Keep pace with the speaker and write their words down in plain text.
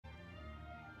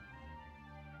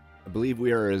I believe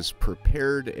we are as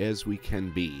prepared as we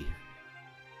can be.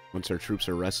 Once our troops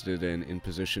are rested and in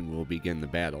position, we'll begin the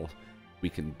battle. We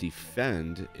can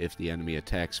defend if the enemy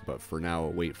attacks, but for now,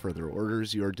 await further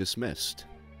orders. You are dismissed.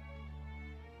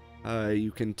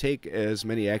 You can take as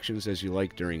many actions as you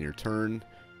like during your turn.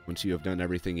 Once you have done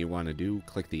everything you want to do,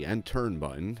 click the End Turn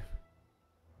button.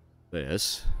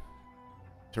 This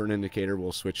turn indicator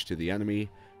will switch to the enemy,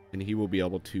 and he will be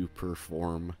able to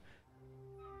perform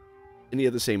any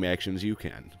of the same actions you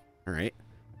can. Alright.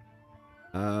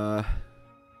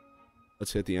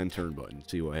 Let's hit the End Turn button,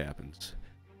 see what happens.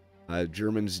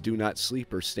 Germans do not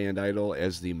sleep or stand idle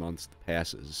as the month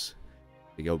passes.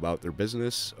 They go about their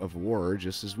business of war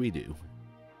just as we do.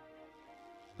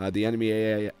 The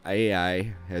enemy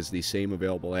AI has the same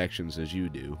available actions as you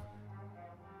do.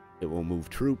 It will move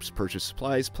troops, purchase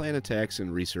supplies, plan attacks,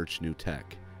 and research new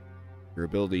tech. Your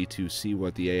ability to see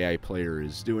what the AI player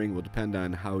is doing will depend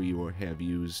on how you have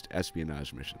used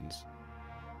espionage missions.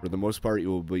 For the most part, you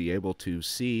will be able to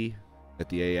see that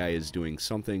the AI is doing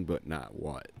something, but not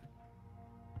what.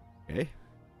 Okay.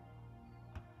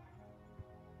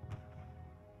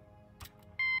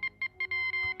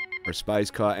 Our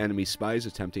spies caught enemy spies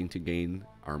attempting to gain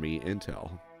army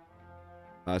intel.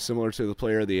 Similar to the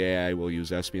player, the AI will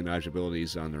use espionage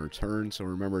abilities on their turn, so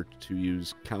remember to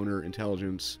use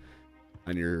counterintelligence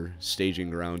on your staging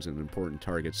grounds and important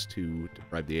targets to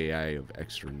deprive the AI of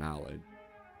extra knowledge.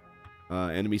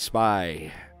 Enemy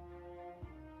spy.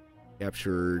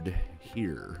 Captured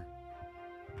here.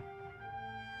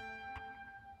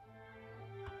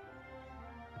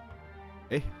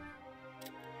 Okay.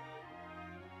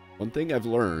 One thing I've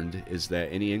learned is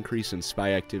that any increase in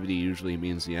spy activity usually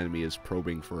means the enemy is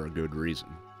probing for a good reason.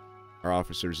 Our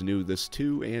officers knew this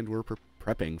too and were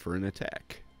prepping for an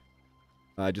attack.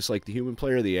 Just like the human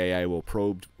player, the AI will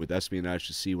probe with espionage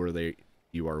to see where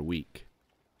you are weak.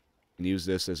 And use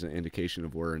this as an indication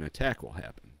of where an attack will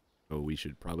happen. So we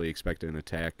should probably expect an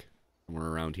attack somewhere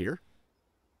around here.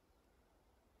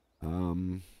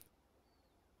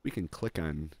 We can click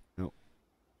on... No.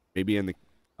 Maybe in the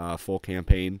full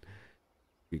campaign.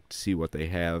 You can see what they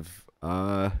have.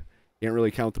 Can't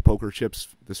really count the poker chips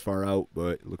this far out,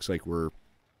 but it looks like we're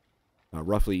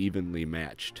roughly evenly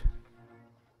matched.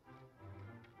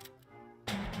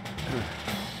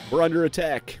 We're under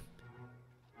attack.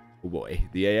 Oh boy.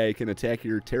 The AI can attack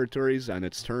your territories on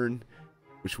its turn,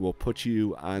 which will put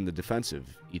you on the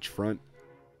defensive. Each front,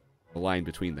 the line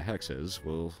between the hexes,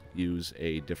 will use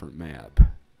a different map.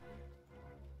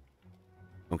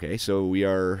 Okay, so we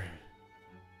are...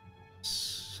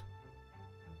 See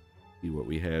what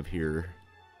we have here.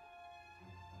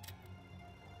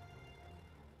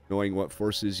 Knowing what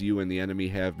forces you and the enemy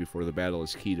have before the battle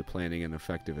is key to planning an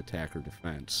effective attack or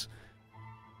defense.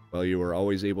 While you are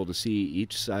always able to see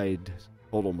each side's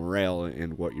total morale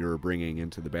and what you're bringing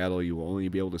into the battle, you will only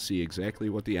be able to see exactly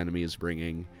what the enemy is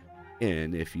bringing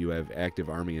in if you have active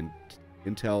army and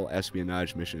intel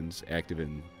espionage missions active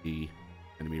in the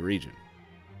enemy region.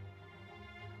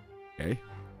 Okay.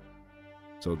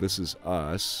 So this is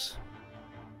us.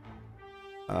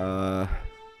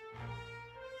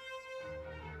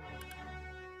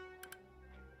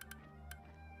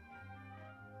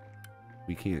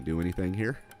 We can't do anything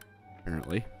here,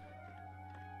 apparently.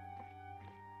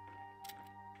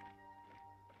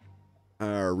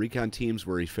 Our recon teams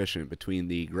were efficient. Between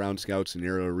the ground scouts and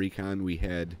aerial recon, we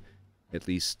had at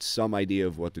least some idea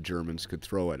of what the Germans could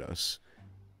throw at us.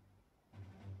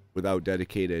 Without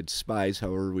dedicated spies,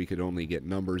 however, we could only get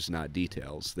numbers, not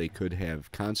details. They could have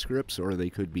conscripts, or they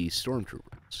could be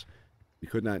stormtroopers. We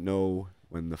could not know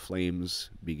when the flames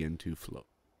begin to flow.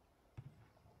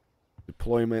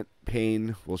 Deployment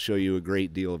pane will show you a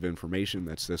great deal of information.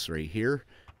 That's this right here.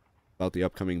 About the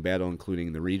upcoming battle,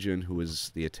 including the region, who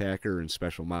is the attacker, and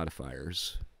special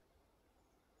modifiers.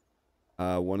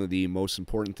 One of the most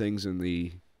important things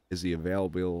is the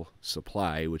available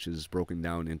supply, which is broken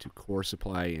down into core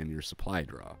supply and your supply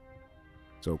draw.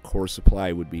 So core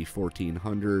supply would be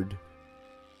 1,400.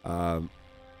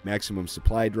 Maximum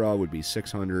supply draw would be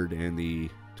 600, and the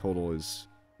total is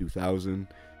 2,000.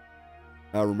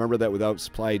 Remember that without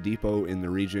supply depot in the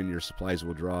region, your supplies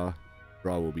will draw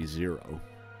will be 0.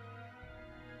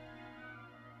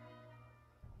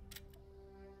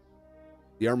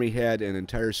 The Army had an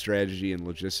entire strategy and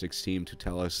logistics team to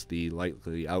tell us the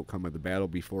likely outcome of the battle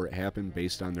before it happened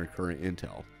based on their current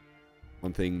intel.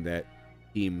 One thing that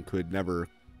team could never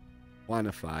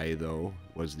quantify, though,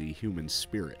 was the human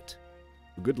spirit.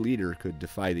 A good leader could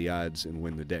defy the odds and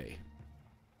win the day.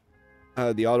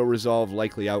 The auto-resolve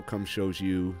likely outcome shows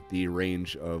you the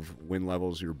range of win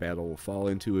levels your battle will fall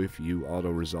into if you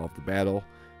auto-resolve the battle.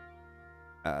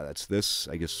 That's this.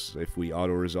 I guess if we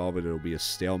auto-resolve it, it'll be a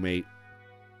stalemate.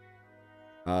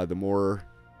 The more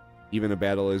even a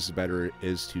battle is, the better it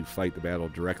is to fight the battle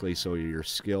directly, so your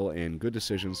skill and good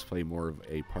decisions play more of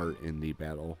a part in the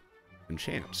battle than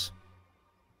champs.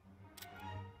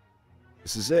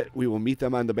 This is it. We will meet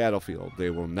them on the battlefield. They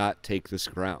will not take this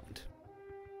ground.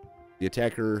 The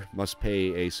attacker must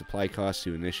pay a supply cost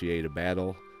to initiate a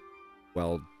battle,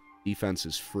 while defense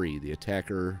is free. The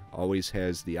attacker always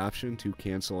has the option to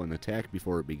cancel an attack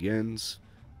before it begins.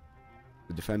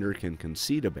 The defender can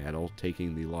concede a battle,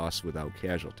 taking the loss without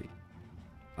casualty.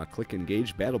 Click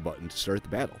Engage Battle button to start the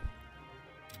battle.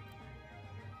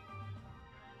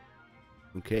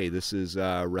 Okay, this is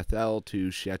Rethel to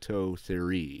Chateau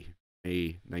Thierry,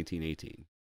 May 1918.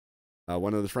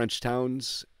 One of the French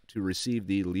towns to receive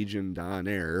the Legion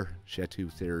d'Honneur, Chateau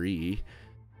Thierry,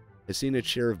 has seen its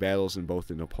share of battles in both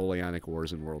the Napoleonic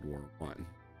Wars and World War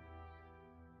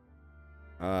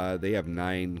I. They have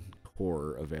 9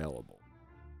 core available.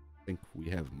 I think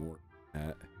we have more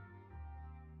than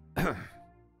that.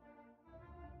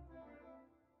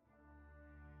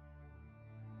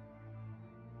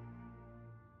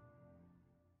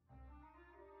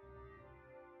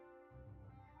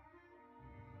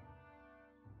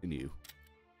 Continue.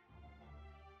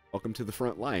 Welcome to the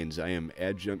front lines. I am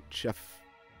Adjutant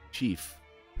Chief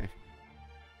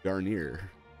Garnier.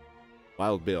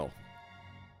 Wild Bill.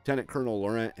 Lieutenant Colonel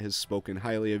Laurent has spoken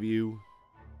highly of you,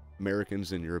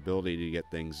 Americans, and your ability to get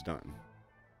things done.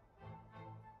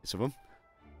 Some of them.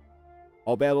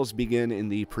 All battles begin in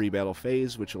the pre-battle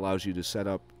phase, which allows you to set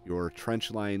up your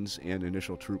trench lines and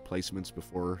initial troop placements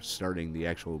before starting the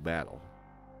actual battle.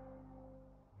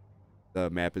 The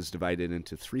map is divided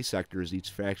into 3 sectors.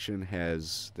 Each faction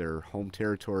has their home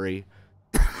territory.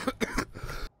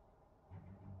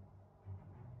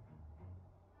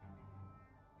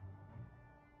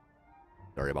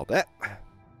 Sorry about that.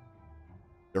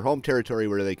 Their home territory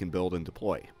where they can build and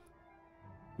deploy.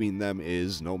 Between them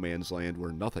is no man's land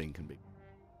where nothing can be.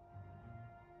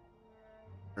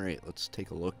 Alright, let's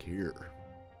take a look here.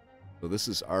 So this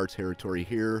is our territory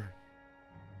here.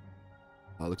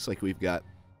 Looks like we've got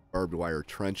barbed wire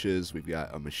trenches. We've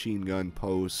got a machine gun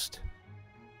post.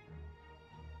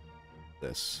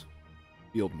 This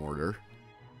field mortar.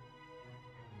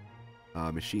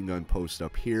 Machine gun post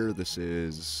up here. This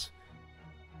is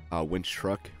a winch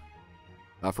truck.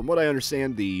 From what I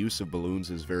understand, the use of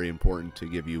balloons is very important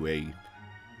to give you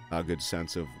a good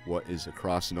sense of what is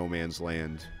across no man's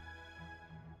land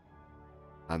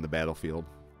on the battlefield.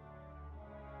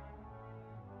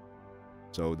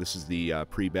 So this is the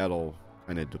pre-battle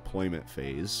kind of deployment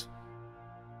phase.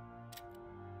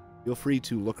 Feel free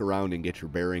to look around and get your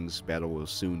bearings. Battle will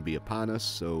soon be upon us,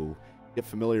 so get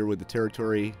familiar with the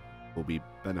territory. Will be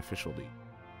beneficial to you.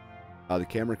 The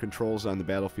camera controls on the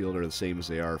battlefield are the same as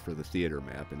they are for the theater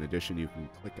map. In addition, you can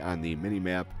click on the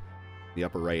mini-map in the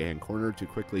upper right-hand corner to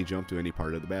quickly jump to any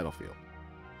part of the battlefield.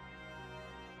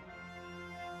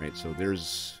 Right, so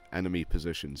there's enemy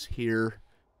positions here.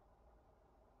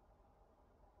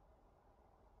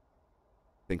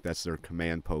 I think that's their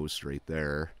command post right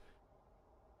there.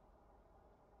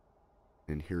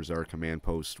 And here's our command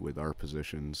post with our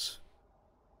positions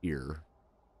here.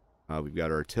 We've got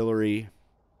artillery.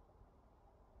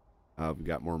 We've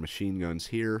got more machine guns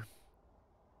here.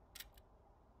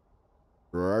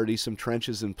 There are already some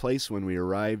trenches in place when we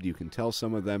arrived. You can tell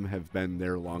some of them have been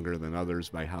there longer than others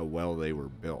by how well they were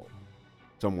built.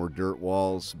 Some were dirt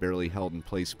walls, barely held in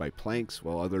place by planks,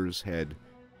 while others had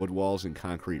wood walls and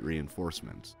concrete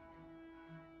reinforcements.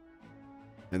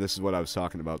 And this is what I was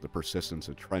talking about, the persistence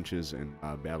of trenches and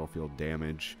battlefield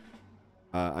damage.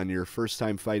 On your first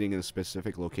time fighting in a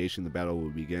specific location, the battle will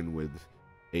begin with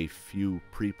a few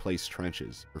pre-placed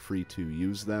trenches. You're free to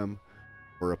use them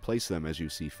or replace them as you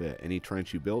see fit. Any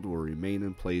trench you build will remain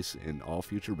in place in all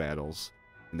future battles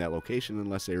in that location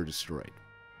unless they are destroyed,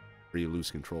 or you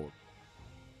lose control.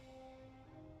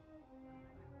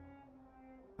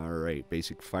 Alright,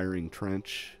 basic firing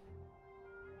trench.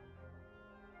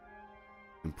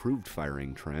 Improved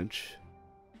firing trench.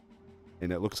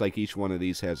 And it looks like each one of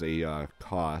these has a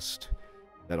cost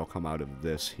that'll come out of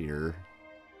this here.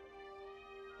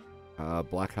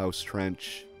 Blockhouse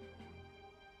trench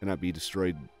cannot be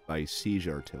destroyed by siege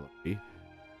artillery.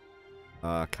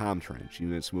 Comm trench.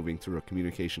 Units moving through a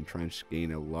communication trench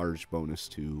gain a large bonus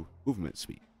to movement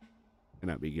speed.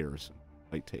 Cannot be garrisoned.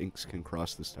 Light tanks can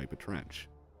cross this type of trench.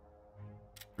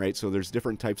 Right, so there's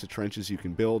different types of trenches you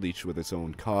can build, each with its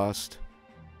own cost.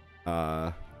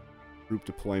 Group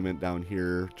deployment down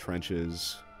here,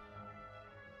 trenches,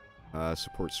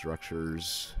 support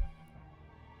structures,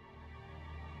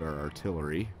 our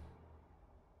artillery.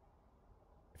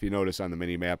 If you notice on the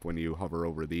mini-map, when you hover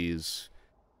over these,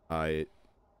 it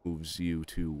moves you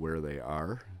to where they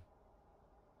are.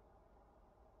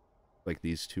 Like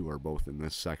these two are both in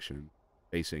this section,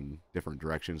 facing different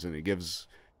directions, and it gives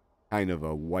kind of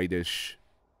a whitish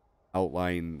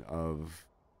outline of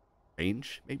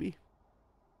range, maybe?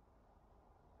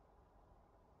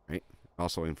 Right?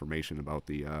 Also information about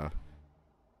the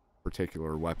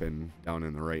particular weapon down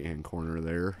in the right-hand corner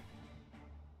there.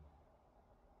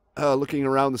 Looking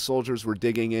around, the soldiers were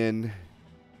digging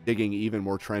even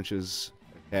more trenches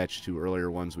attached to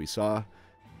earlier ones we saw.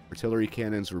 Artillery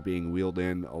cannons were being wheeled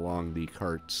in along the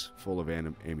carts full of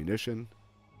ammunition.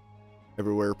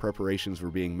 Everywhere preparations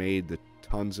were being made, the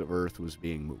tons of earth was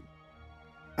being moved.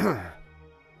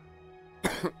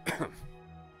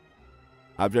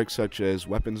 Objects such as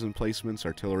weapons emplacements,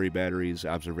 artillery batteries,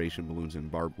 observation balloons, and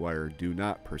barbed wire do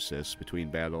not persist between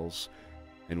battles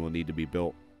and will need to be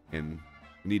built and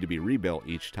need to be rebuilt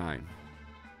each time.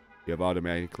 We have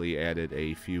automatically added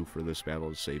a few for this battle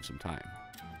to save some time.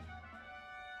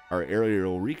 Our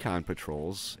aerial recon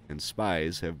patrols and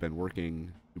spies have been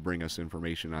working to bring us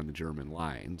information on the German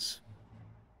lines.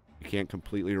 We can't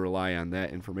completely rely on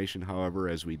that information, however,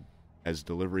 as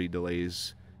delivery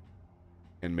delays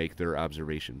can make their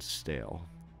observations stale.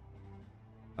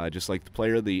 Just like the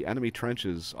player, the enemy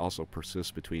trenches also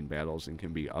persist between battles and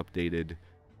can be updated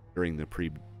during the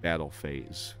pre-battle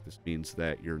phase. This means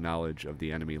that your knowledge of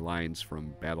the enemy lines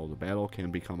from battle to battle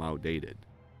can become outdated.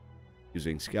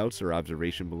 Using scouts or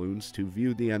observation balloons to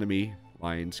view the enemy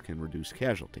lines can reduce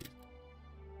casualties.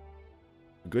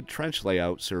 A good trench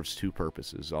layout serves two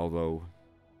purposes, although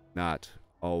not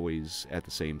always at the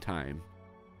same time.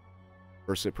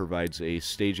 First, it provides a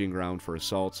staging ground for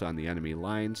assaults on the enemy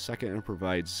lines. Second, it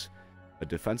provides a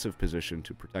defensive position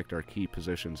to protect our key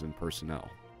positions and personnel.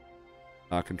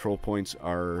 Control points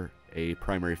are a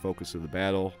primary focus of the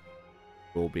battle,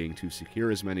 goal being to secure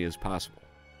as many as possible.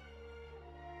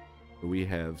 We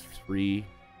have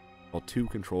two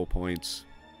control points.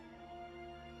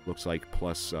 Looks like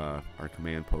plus our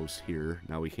command post here.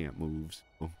 Now we can't move.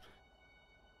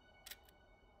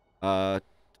 So.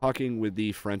 Talking with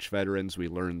the French veterans, we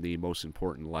learned the most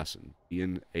important lesson. Be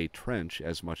in a trench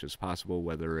as much as possible,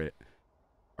 whether it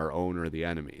our own or the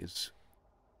enemy's.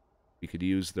 We could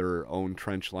use their own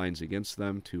trench lines against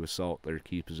them to assault their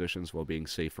key positions while being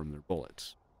safe from their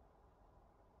bullets.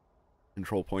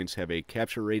 Control points have a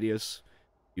capture radius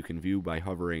you can view by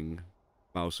hovering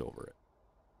mouse over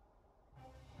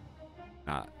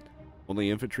it. Only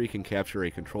infantry can capture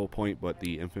a control point, but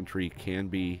the infantry can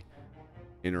be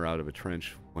in or out of a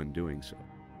trench when doing so.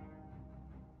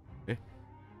 Okay.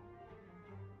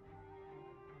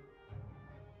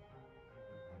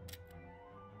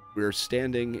 We're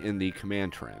standing in the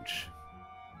command trench.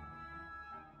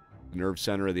 The nerve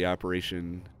center of the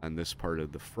operation on this part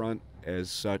of the front. As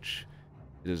such,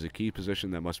 it is a key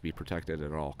position that must be protected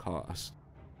at all costs.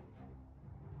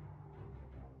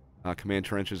 Command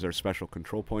trenches are special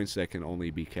control points that can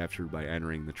only be captured by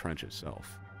entering the trench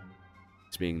itself.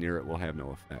 Being near it will have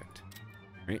no effect.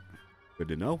 Right? Good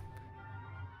to know.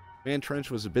 Command trench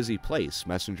was a busy place.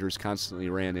 Messengers constantly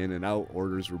ran in and out,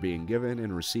 orders were being given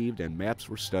and received, and maps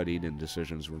were studied and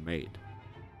decisions were made.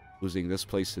 Losing this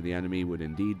place to the enemy would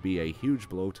indeed be a huge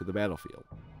blow to the battlefield.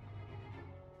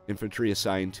 Infantry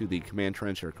assigned to the command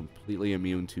trench are completely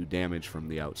immune to damage from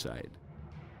the outside.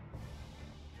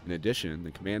 In addition,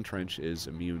 the command trench is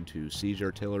immune to siege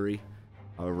artillery.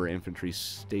 However, infantry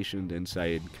stationed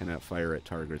inside cannot fire at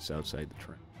targets outside the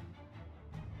trench.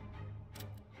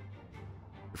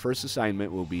 The first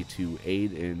assignment will be to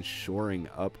aid in shoring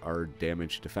up our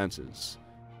damaged defenses.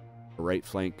 The right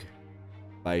flank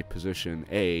by position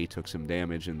A took some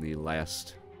damage in the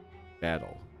last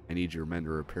battle. I need your men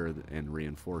to repair and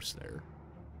reinforce there.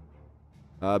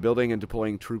 Building and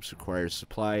deploying troops requires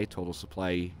supply. Total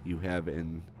supply you have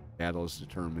in battle is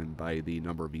determined by the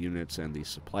number of units and the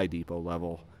supply depot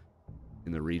level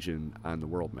in the region on the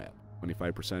world map.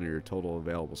 25% of your total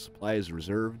available supply is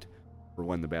reserved for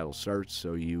when the battle starts,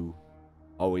 so you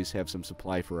always have some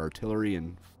supply for artillery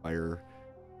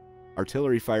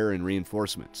fire and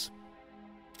reinforcements.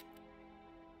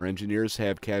 Our engineers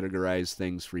have categorized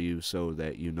things for you so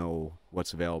that you know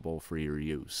what's available for your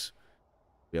use.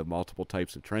 We have multiple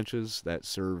types of trenches that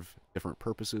serve different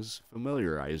purposes.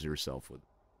 Familiarize yourself with them.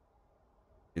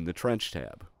 In the trench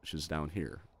tab, which is down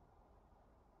here.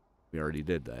 We already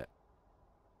did that.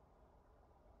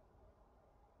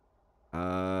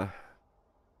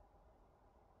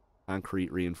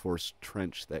 Concrete reinforced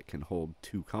trench that can hold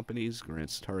 2 companies,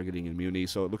 grants targeting immunity.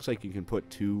 So it looks like you can put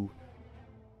two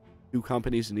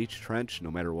companies in each trench,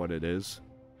 no matter what it is.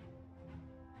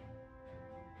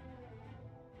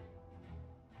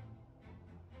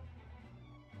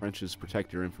 Trenches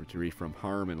protect your infantry from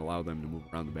harm and allow them to move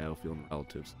around the battlefield in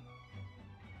relatives.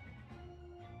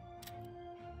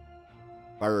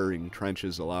 Firing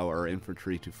trenches allow our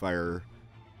infantry to fire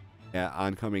at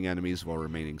oncoming enemies while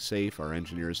remaining safe. Our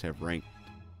engineers have ranked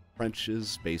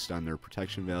trenches based on their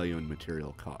protection value and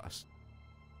material cost.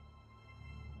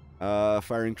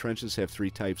 Firing trenches have 3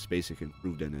 types: basic,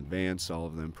 improved, and advanced. All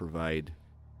of them provide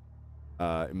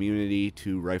immunity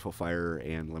to rifle fire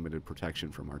and limited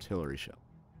protection from artillery shell.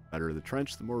 The better the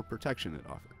trench, the more protection it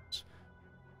offers.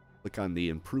 Click on the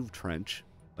improved trench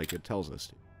like it tells us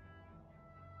to.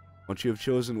 Once you have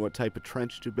chosen what type of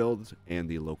trench to build and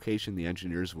the location, the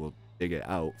engineers will dig it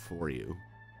out for you.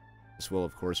 This will,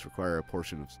 of course, require a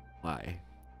portion of supply.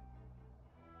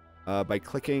 By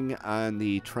clicking on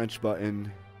the trench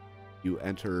button, you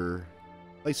enter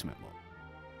placement mode.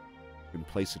 You can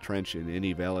place a trench in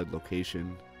any valid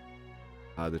location.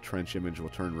 The trench image will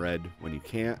turn red when you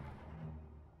can't.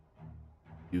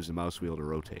 Use the mouse wheel to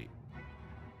rotate.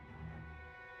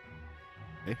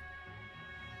 Okay.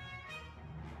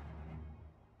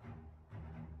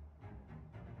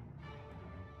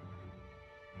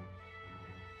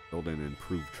 Build an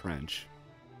improved trench.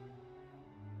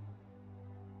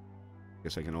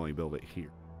 Guess I can only build it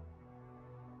here.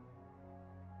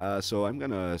 So I'm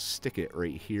gonna stick it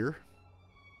right here.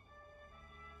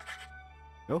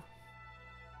 Go.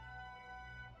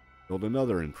 Build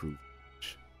another improved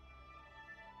trench.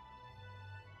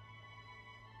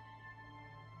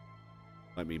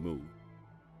 Let me move.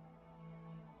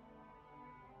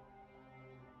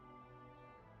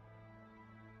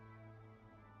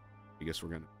 I guess we're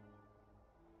gonna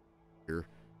here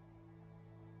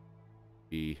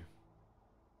be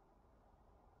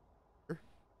here.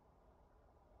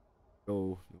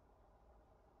 Go.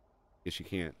 Guess you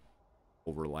can't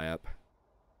overlap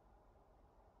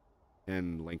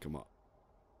and link them up.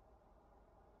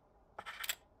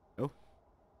 No.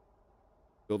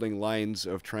 Building lines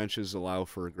of trenches allow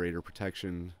for greater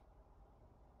protection.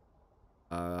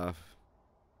 I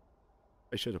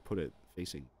should have put it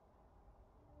facing.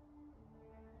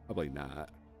 Probably not.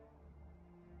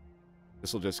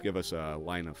 This will just give us a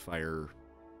line of fire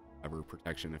cover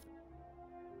protection if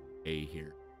A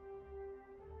here.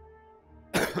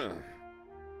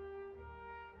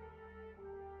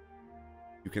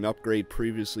 You can upgrade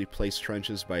previously placed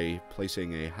trenches by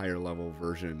placing a higher level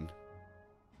version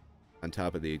on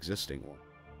top of the existing one.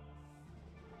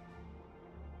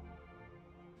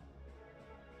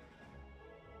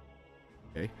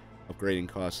 Okay. Upgrading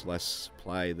costs less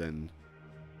supply than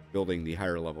building the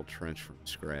higher level trench from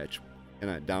scratch. You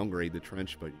cannot downgrade the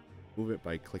trench, but move it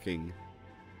by clicking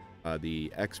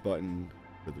the X button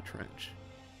for the trench.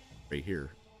 Right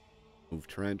here. Move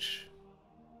trench.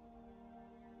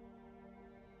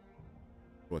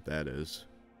 What that is.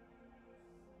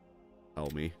 Tell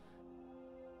me.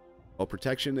 While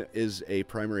protection is a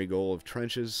primary goal of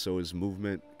trenches, so is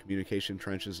movement. Communication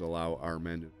trenches allow our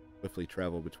men to swiftly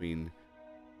travel between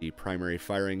the primary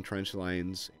firing trench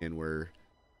lines and where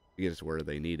to get to where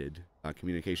they needed.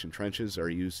 Communication trenches are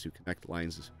used to connect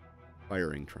lines of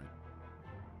firing trench.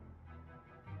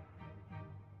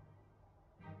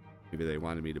 Maybe they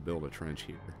wanted me to build a trench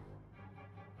here.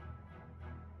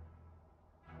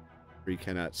 We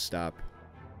cannot stop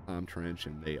comm trench,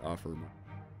 and they offer more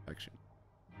protection.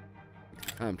 Like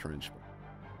the comm trench.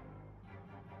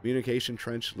 Communication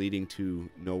trench leading to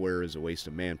nowhere is a waste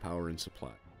of manpower and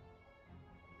supply.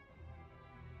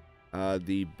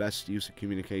 The best use of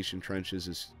communication trenches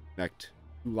is to connect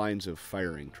 2 lines of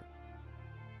firing trench.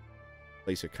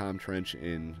 Place a comm trench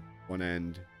in one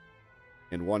end,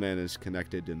 and one end is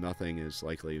connected to nothing is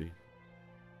likely.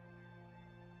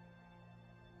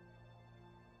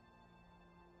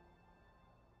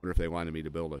 Wonder if they wanted me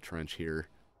to build a trench here.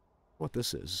 What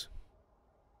this is.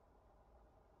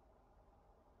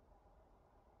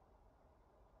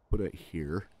 Put it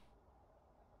here.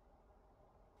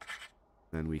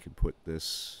 Then we can put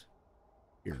this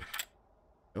here.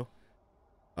 Oh.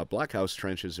 Blockhouse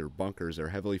trenches or bunkers are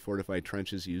heavily fortified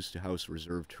trenches used to house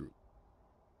reserve troops.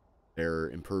 They're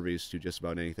impervious to just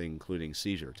about anything, including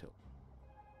siege artillery.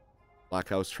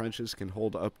 Blockhouse trenches can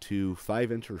hold up to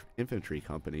 5 infantry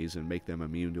companies and make them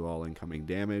immune to all incoming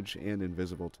damage and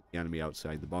invisible to the enemy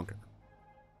outside the bunker.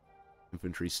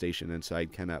 Infantry stationed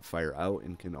inside cannot fire out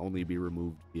and can only be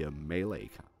removed via melee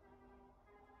combat.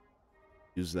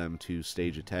 Use them to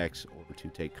stage attacks or to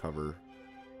take cover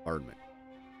bombardment.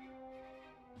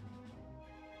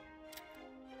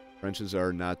 Trenches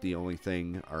are not the only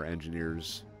thing our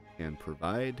engineers can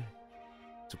provide.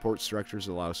 Support structures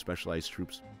allow specialized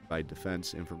troops to provide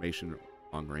defense, information,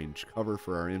 long-range cover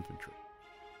for our infantry.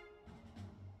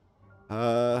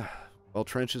 While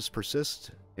trenches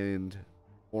persist and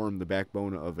form the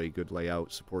backbone of a good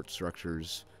layout, support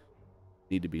structures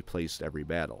need to be placed every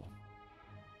battle.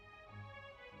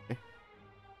 Okay.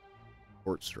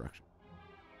 Support structure.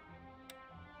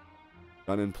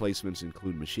 Gun emplacements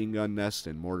include machine gun nest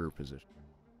and mortar position.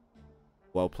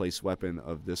 Well-placed weapon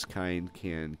of this kind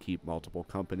can keep multiple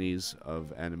companies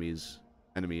of enemy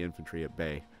infantry at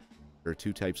bay. There are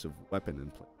two types of weapon in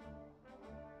play.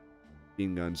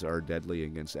 Machine guns are deadly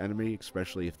against enemy,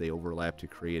 especially if they overlap to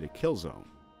create a kill zone.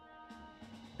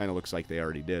 Kind of looks like they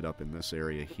already did up in this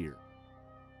area here.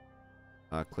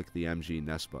 Click the MG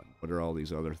nest button. What are all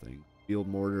these other things? Field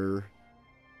mortar,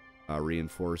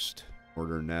 reinforced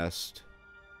mortar nest,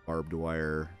 barbed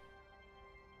wire,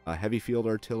 heavy field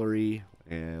artillery,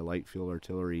 light field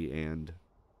artillery, and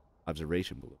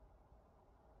observation balloon.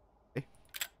 Okay.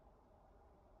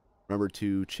 Remember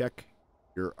to check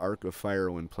your arc of fire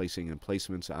when placing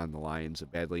emplacements on the lines. A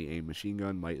badly aimed machine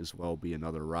gun might as well be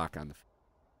another rock on the field.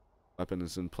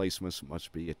 Weapons emplacements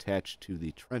must be attached to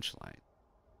the trench line.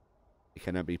 They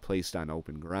cannot be placed on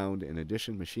open ground. In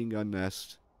addition, machine gun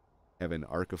nests have an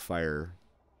arc of fire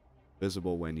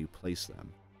visible when you place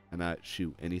them. Cannot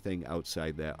shoot anything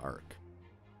outside that arc.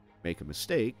 Make a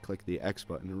mistake, click the X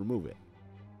button to remove it.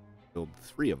 Build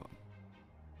 3 of them.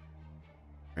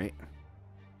 Right?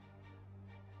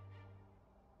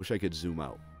 Wish I could zoom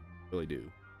out. Really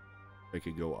do. I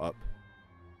could go up.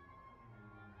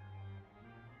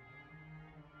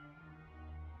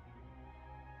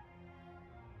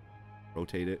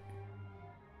 Rotate it.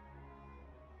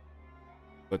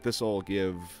 But this will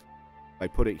give, if I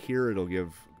put it here, it'll give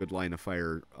a good line of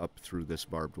fire up through this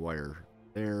barbed wire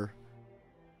there.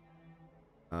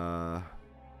 That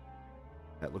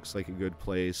looks like a good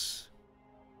place.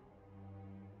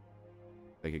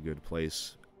 Like a good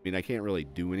place. I mean, I can't really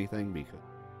do anything because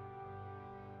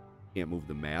I can't move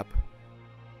the map.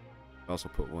 I also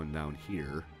put one down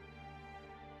here.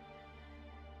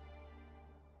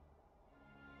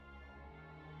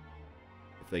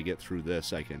 If they get through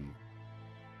this, I can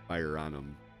fire on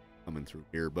them coming through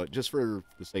here. But just for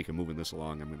the sake of moving this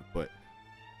along, I'm going to put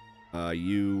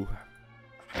you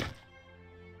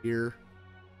here.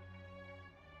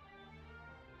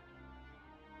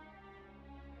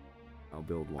 I'll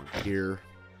build one here.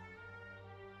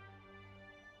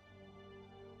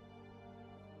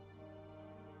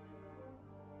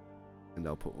 And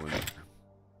I'll put one there.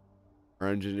 Our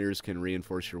engineers can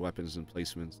reinforce your weapons and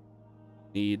placements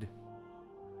need,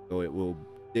 so it will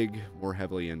dig more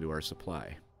heavily into our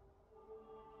supply.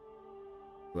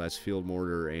 So that's field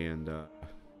mortar and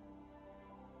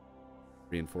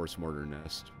reinforced mortar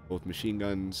nest. Both machine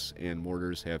guns and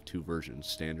mortars have 2 versions,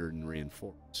 standard and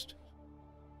reinforced.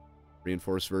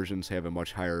 Reinforced versions have a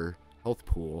much higher health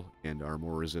pool and are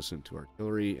more resistant to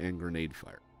artillery and grenade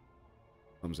fire.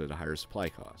 Comes at a higher supply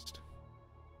cost.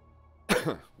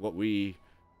 What we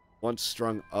once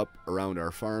strung up around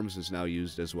our farms is now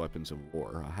used as weapons of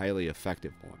war, a highly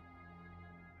effective one.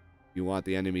 You want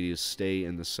the enemy to stay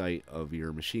in the sight of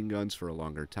your machine guns for a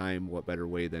longer time. What better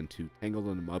way than to tangle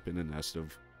them up in a nest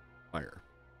of fire?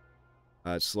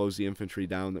 It slows the infantry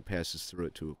down that passes through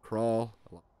it to a crawl.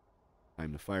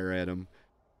 Time to fire at them.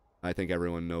 I think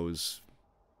everyone knows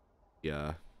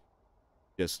the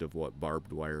gist of what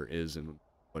barbed wire is and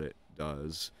what it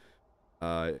does.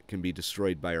 It can be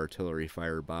destroyed by artillery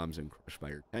fire, bombs, and crushed by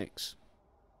your tanks.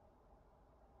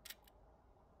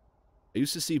 I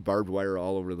used to see barbed wire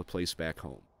all over the place back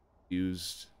home.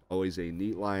 Used always a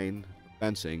neat line of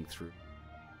fencing through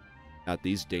not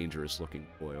these dangerous looking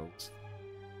coils.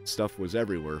 Stuff was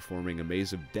everywhere, forming a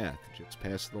maze of death just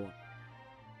past the line.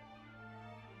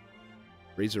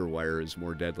 Razor wire is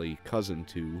more deadly cousin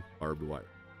to barbed wire.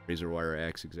 Razor wire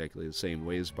acts exactly the same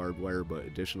way as barbed wire, but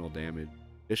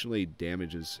additionally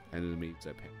damages enemies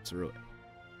that pass through it.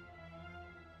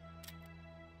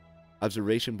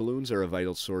 Observation balloons are a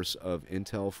vital source of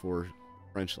intel for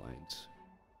French lines.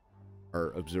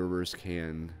 Our observers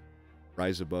can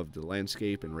rise above the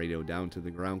landscape and radio down to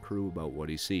the ground crew about what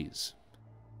he sees.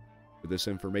 With this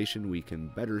information, we can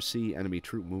better see enemy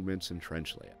troop movements and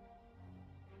trench layout.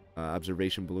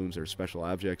 Observation balloons are special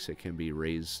objects that can be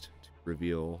raised to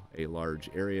reveal a large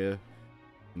area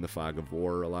in the fog of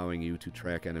war, allowing you to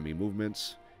track enemy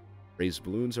movements. Raised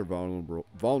balloons are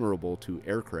vulnerable to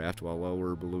aircraft, while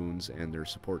lower balloons and their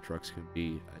support trucks can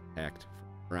be attacked from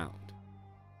the ground.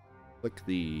 Click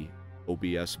the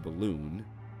OBS balloon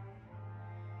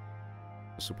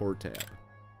support tab.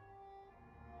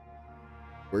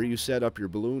 Where you set up your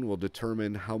balloon will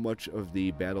determine how much of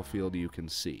the battlefield you can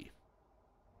see.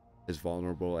 As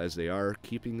vulnerable as they are,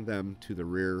 keeping them to the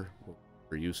rear will be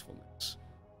for usefulness.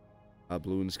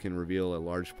 Balloons can reveal a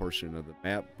large portion of the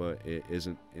map, but it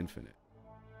isn't infinite.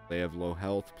 They have low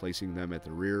health. Placing them at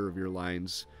the rear of your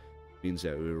lines means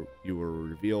that you will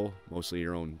reveal mostly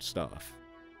your own stuff.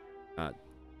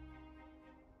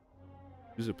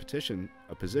 Use a position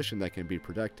that can be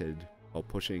protected while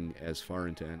pushing as far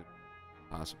into enemy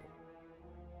as possible.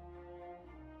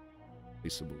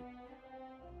 Place the balloon.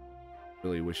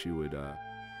 Really wish you would.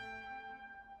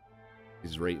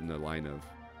 He's right in the line of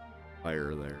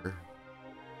fire there.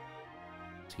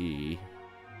 T.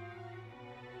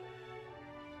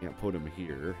 Can't put him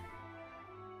here.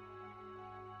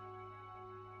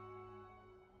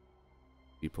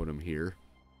 You put him here.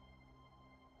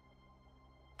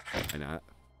 Why not?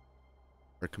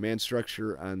 Our command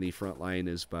structure on the front line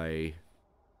is by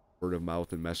word of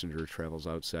mouth, and messenger travels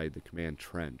outside the command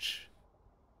trench.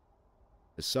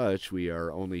 As such, we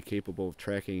are only capable of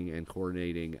tracking and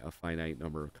coordinating a finite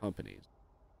number of companies.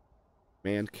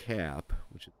 Command cap,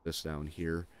 which is this down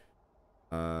here,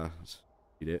 let's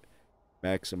read it.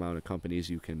 Max amount of companies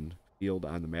you can field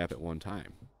on the map at one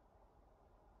time.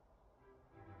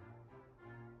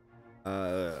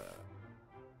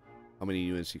 How many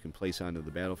units you can place onto the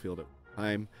battlefield at one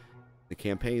time. The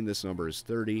campaign, this number is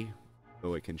 30,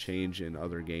 though it can change in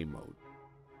other game modes.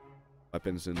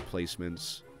 Weapons and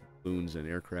placements, balloons and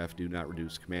aircraft do not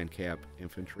reduce command cap.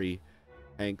 Infantry,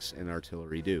 tanks, and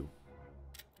artillery do.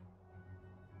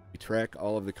 We track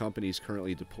all of the companies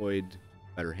currently deployed to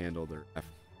better handle their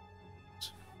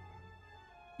efforts.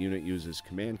 The unit uses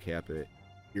command cap. It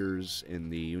appears in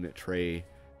the unit tray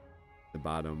at the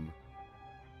bottom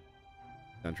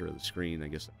center of the screen, I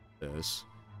guess like this.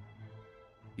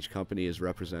 Each company is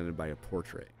represented by a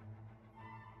portrait.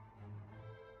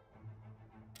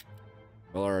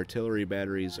 While our artillery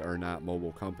batteries are not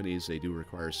mobile companies, they do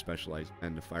require specialized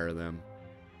men to fire them,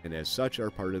 and as such are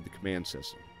part of the command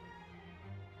system.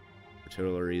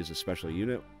 Artillery is a special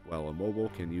unit, while a mobile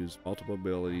can use multiple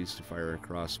abilities to fire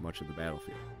across much of the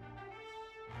battlefield.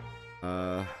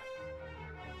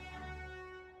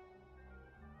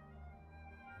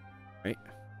 Right.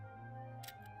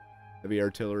 Heavy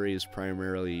artillery is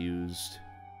primarily used to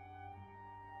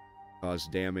cause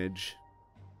damage.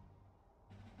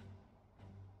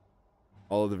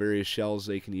 All of the various shells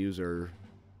they can use are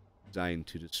designed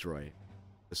to destroy.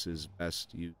 This is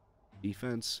best used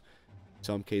defense. In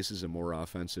some cases, a more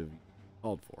offensive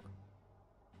called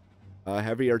for.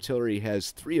 Heavy artillery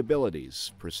has 3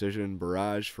 abilities: precision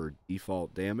barrage for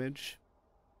default damage,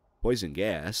 poison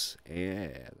gas,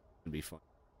 and that can be fun.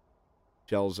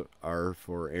 Shells are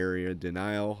for area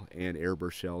denial, and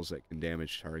airburst shells that can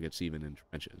damage targets even in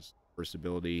trenches. First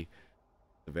ability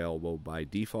available by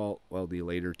default, while the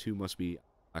later 2 must be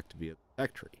unlocked via the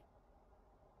tech tree.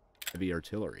 Heavy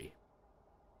artillery.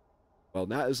 While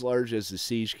not as large as the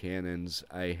siege cannons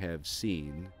I have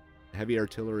seen, heavy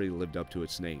artillery lived up to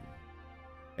its name.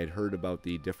 I'd heard about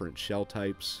the different shell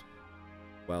types.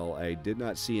 While I did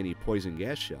not see any poison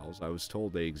gas shells, I was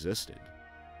told they existed.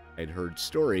 I'd heard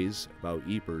stories about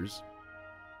Eepers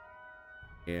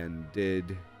and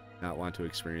did not want to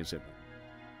experience it.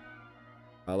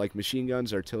 Like machine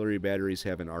guns, artillery batteries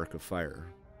have an arc of fire.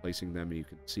 Placing them, you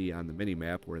can see on the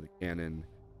mini-map where the cannon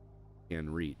can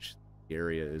reach. The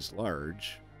area is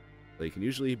large. They can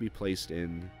usually be placed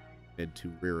in mid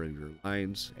to rear of your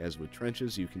lines. As with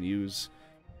trenches, you can use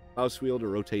mouse wheel to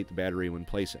rotate the battery when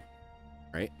placing.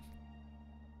 Right?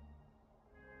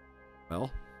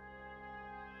 Well,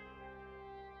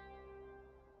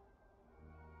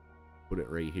 put it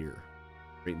right here,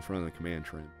 right in front of the command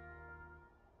train.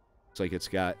 Looks like it's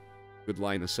got good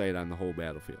line of sight on the whole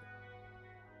battlefield.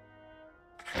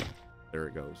 There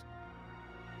it goes.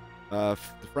 The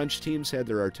French teams had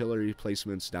their artillery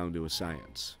placements down to a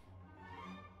science.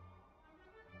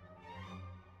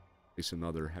 Place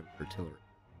another heavy artillery.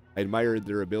 I admired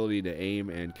their ability to aim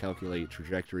and calculate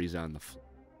trajectories on the fly.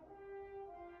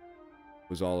 It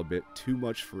was all a bit too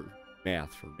much for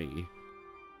math for me.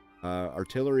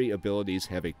 Artillery abilities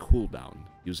have a cooldown.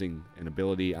 Using an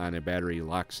ability on a battery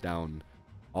locks down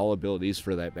all abilities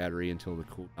for that battery until the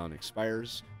cooldown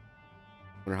expires.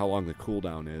 I wonder how long the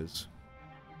cooldown is.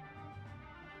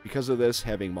 Because of this,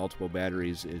 having multiple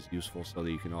batteries is useful so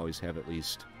that you can always have at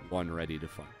least one ready to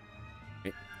fire.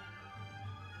 Okay.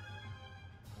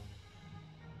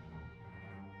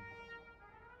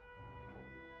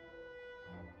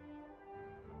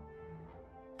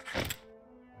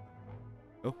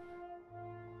 Oh.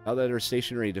 Now that our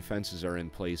stationary defenses are in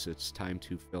place, it's time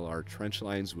to fill our trench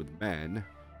lines with men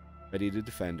ready to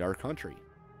defend our country.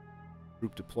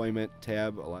 Group Deployment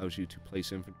tab allows you to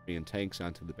place infantry and tanks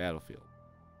onto the battlefield.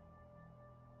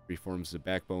 Reforms the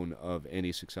backbone of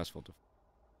any successful defense.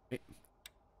 Okay.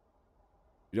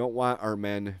 We don't want our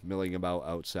men milling about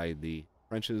outside the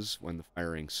trenches when the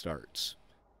firing starts.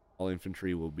 All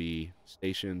infantry will be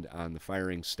stationed on the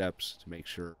firing steps to make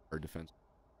sure our defense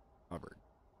is covered.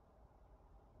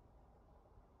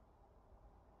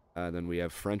 Then we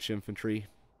have French infantry.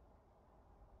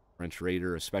 French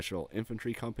Raider, a special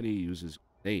infantry company, uses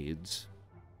grenades.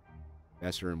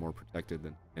 Faster and more protected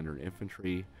than standard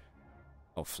infantry.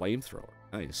 Oh, flamethrower.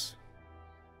 Nice.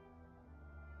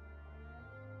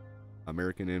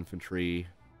 American infantry.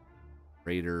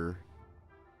 Raider.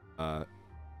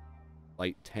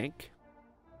 Light tank.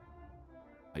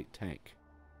 Light tank.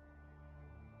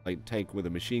 Light tank with a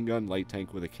machine gun. Light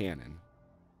tank with a cannon.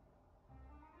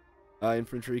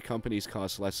 Infantry companies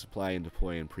cost less supply and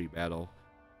deploy in pre-battle.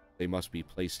 They must be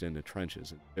placed into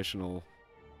trenches.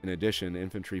 In addition,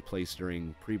 infantry placed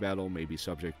during pre-battle may be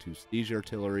subject to siege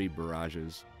artillery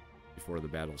barrages before the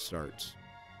battle starts.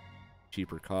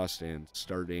 Cheaper cost and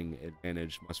starting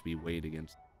advantage must be weighed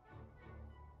against.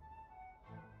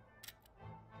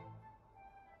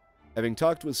 Having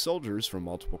talked with soldiers from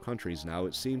multiple countries now,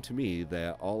 it seemed to me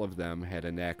that all of them had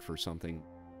a knack for something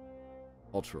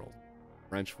cultural.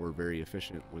 French were very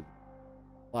efficient with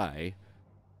supply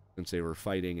since they were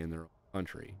fighting in their own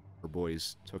country. Our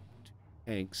boys took to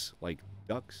tanks like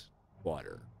ducks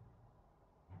water.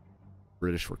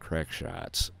 British were crack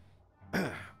shots.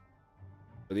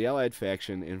 For the Allied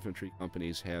faction, infantry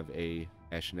companies have a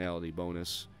nationality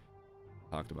bonus.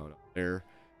 Talked about up there.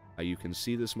 You can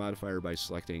see this modifier by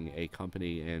selecting a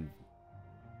company and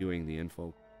viewing the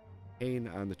info pane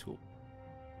on the tool.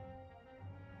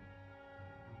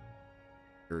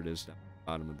 Here it is down at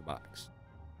the bottom of the box.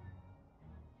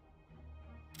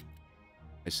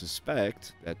 I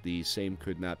suspect that the same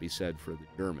could not be said for the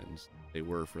Germans. They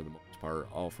were, for the most part,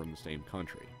 all from the same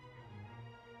country.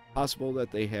 Possible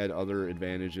that they had other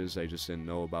advantages I just didn't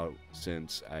know about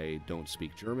since I don't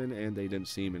speak German and they didn't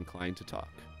seem inclined to talk.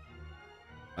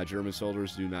 German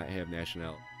soldiers do not have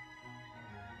nationality.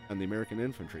 And the American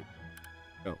infantry.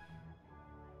 No.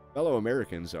 Fellow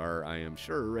Americans are, I am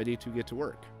sure, ready to get to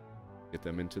work. Get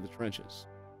them into the trenches.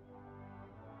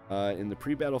 In the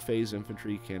pre-battle phase,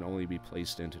 infantry can only be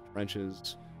placed into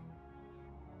trenches.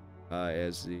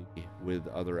 With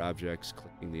other objects,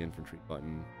 clicking the infantry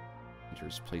button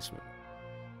enters placement.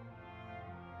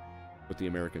 Put the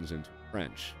Americans into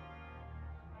trench.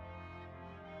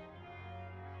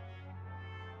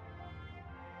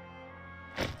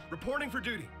 Reporting for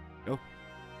duty. No.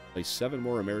 Place 7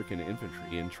 more American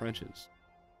infantry in trenches.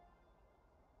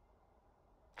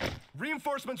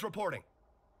 Reinforcements reporting.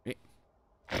 Okay.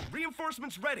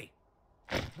 Reinforcements ready.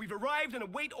 We've arrived and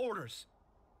await orders.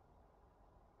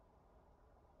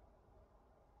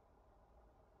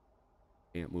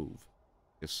 Can't move.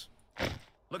 Yes.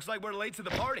 Looks like we're late to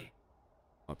the party.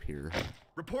 Up here.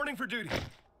 Reporting for duty.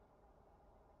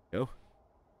 Go.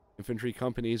 Infantry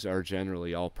companies are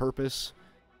generally all-purpose.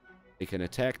 They can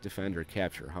attack, defend, or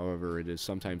capture. However, it is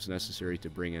sometimes necessary to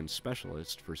bring in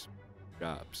specialists for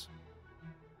jobs.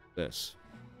 This.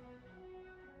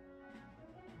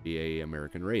 Be a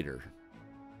American Raider.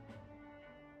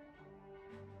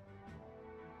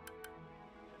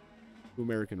 Two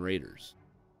American Raiders.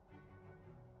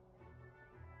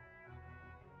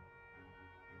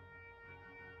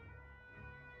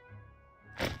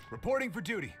 Reporting for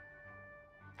duty.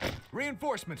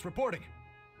 Reinforcements reporting.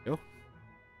 Yo.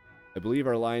 I believe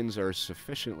our lines are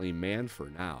sufficiently manned for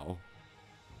now.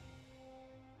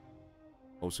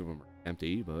 Most of them are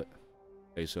empty, but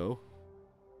okay, so.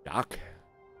 Doc.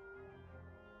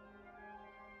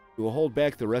 We will hold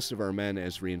back the rest of our men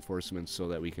as reinforcements so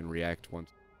that we can react once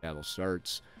the battle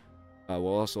starts. We'll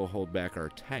also hold back our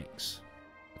tanks.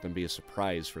 Let them be a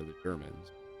surprise for the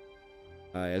Germans.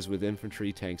 As with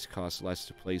infantry, tanks cost less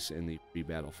to place in the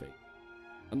pre-battle phase.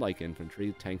 Unlike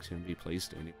infantry, tanks can be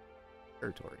placed in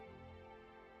territory.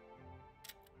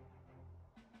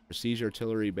 Siege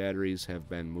artillery batteries have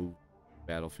been moved to the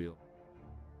battlefield.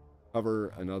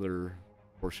 Cover another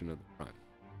portion of the front.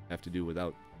 Have to do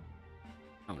without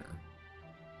counter.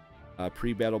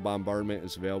 Pre-battle bombardment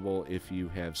is available if you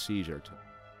have siege artillery.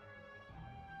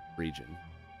 Region.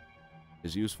 It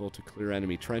is useful to clear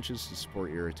enemy trenches to support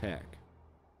your attack.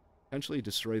 Potentially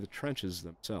destroy the trenches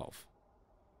themselves.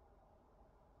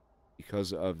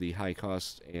 Because of the high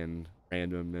cost and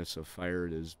randomness of fire,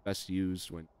 it is best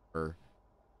used when you are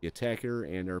the attacker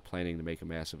and are planning to make a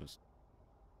massive assault.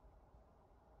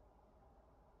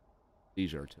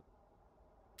 Siege artillery.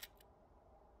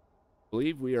 I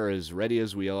believe we are as ready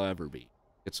as we'll ever be.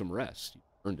 Get some rest. You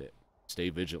earned it. Stay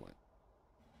vigilant.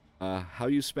 How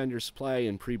you spend your supply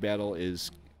in pre-battle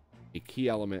is a key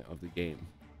element of the game.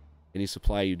 Any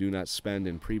supply you do not spend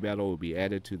in pre-battle will be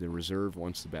added to the reserve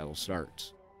once the battle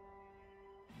starts.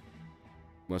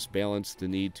 You must balance the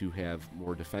need to have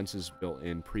more defenses built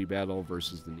in pre-battle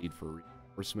versus the need for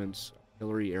reinforcements,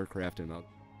 artillery, aircraft, and other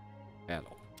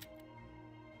battle.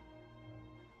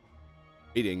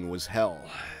 Waiting was hell.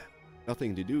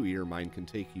 Nothing to do, your mind can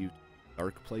take you to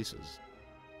dark places.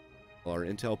 Well, our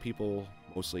intel people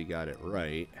mostly got it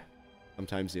right.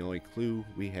 Sometimes the only clue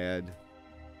we had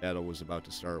battle was about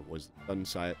to start was the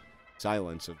sudden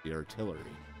silence of the artillery.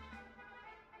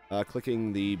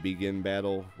 Clicking the begin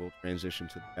battle will transition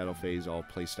to the battle phase. All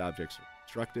placed objects are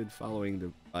constructed,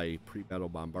 following by pre-battle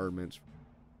bombardments.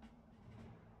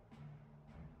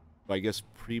 So I guess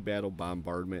pre-battle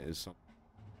bombardment is something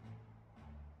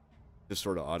just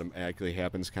sort of automatically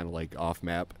happens, kind of like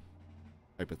off-map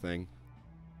type of thing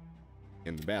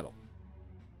in the battle.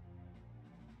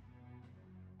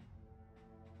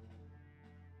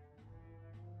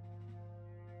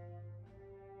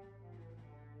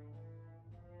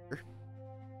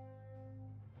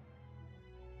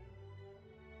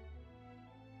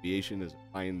 Aviation is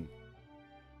fine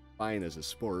as a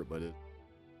sport, but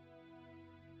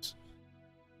it's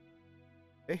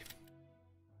okay.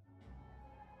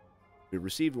 We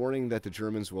received warning that the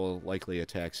Germans will likely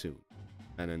attack soon.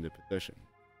 Men into position.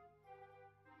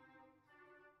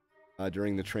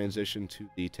 During the transition to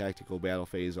the tactical battle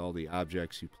phase, all the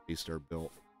objects you placed are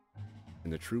built,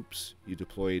 and the troops you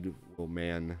deployed will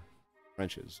man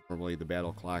trenches. Normally, the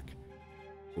battle clock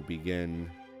will begin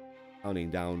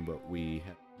counting down, but we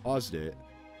have paused it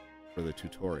for the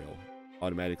tutorial.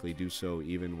 Automatically do so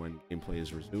even when gameplay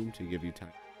is resumed to give you time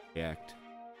to react,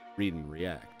 read and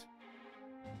react.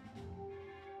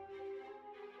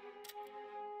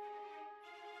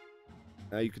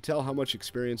 You could tell how much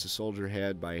experience a soldier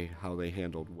had by how they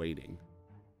handled waiting.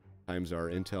 Times our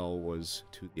intel was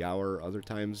to the hour, other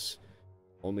times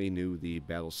only knew the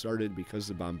battle started because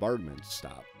the bombardment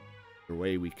stopped. Either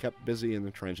way, we kept busy in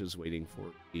the trenches waiting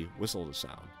for the whistle to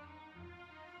sound.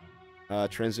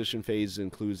 Transition phase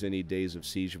includes any days of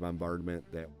siege bombardment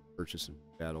that were purchased in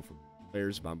battle from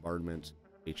players. Bombardment,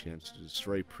 a chance to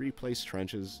destroy pre-placed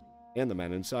trenches and the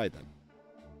men inside them.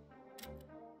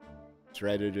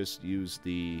 Strategists use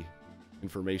the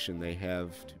information they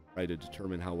have to try to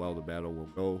determine how well the battle will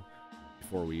go.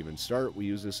 Before we even start, we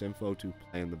use this info to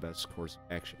plan the best course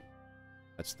of action.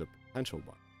 That's the potential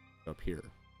button up here.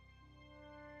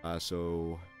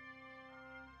 So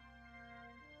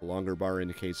the longer bar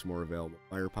indicates more available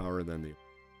firepower than the,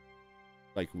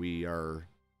 like we are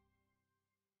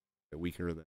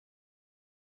weaker than.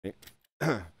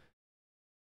 Okay.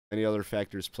 Many other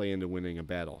factors play into winning a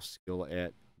battle. Skill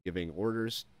at giving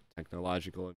orders,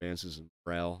 technological advances in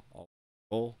morale, all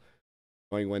goal.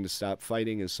 Knowing when to stop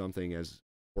fighting is something as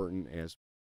important as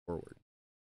forward.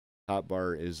 Top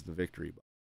bar is the victory bar.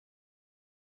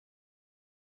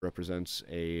 Represents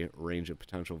a range of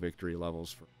potential victory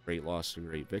levels from great loss to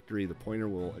great victory. The pointer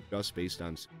will adjust based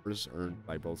on scores earned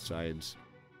by both sides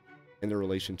and their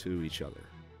relation to each other.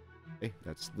 Okay,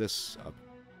 that's this up.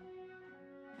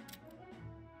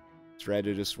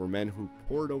 Strategists were men who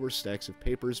pored over stacks of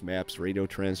papers, maps, radio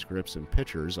transcripts, and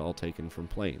pictures, all taken from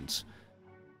planes.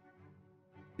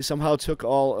 They somehow took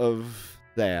all of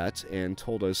that and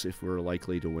told us if we were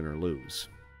likely to win or lose.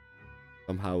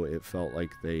 Somehow it felt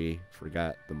like they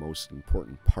forgot the most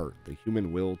important part, the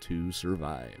human will to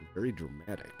survive. Very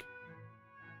dramatic.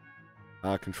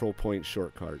 Control point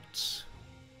shortcuts.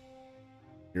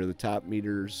 Near the top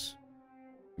meters,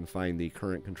 you can find the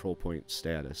current control point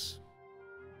status.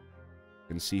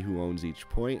 You can see who owns each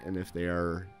point and if they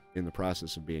are in the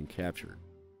process of being captured.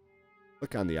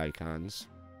 Click on the icons.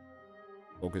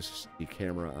 Focus the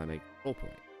camera on a control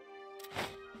point.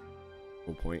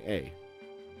 Control point A.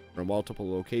 There are multiple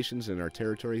locations in our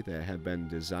territory that have been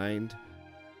designed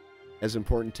as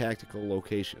important tactical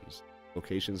locations.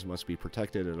 Locations must be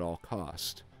protected at all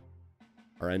costs.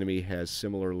 Our enemy has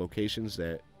similar locations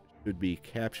that should be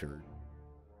captured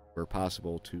where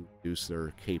possible to reduce their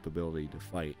capability to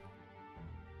fight.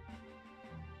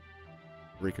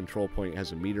 Every control point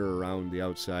has a meter around the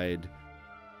outside.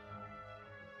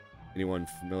 Anyone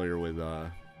familiar with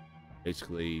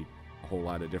basically a whole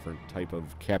lot of different type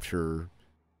of capture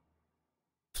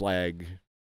flag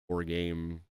or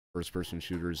game first-person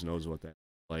shooters knows what that's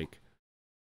like.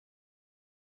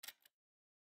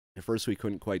 At first, we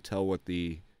couldn't quite tell what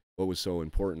was so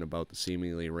important about the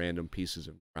seemingly random pieces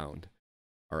of ground.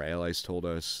 Our allies told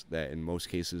us that in most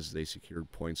cases they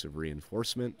secured points of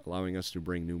reinforcement, allowing us to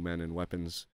bring new men and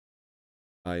weapons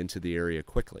into the area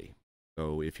quickly.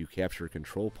 So if you capture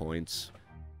control points,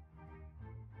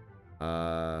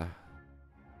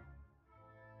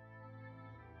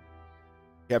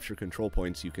 capture control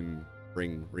points, you can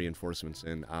bring reinforcements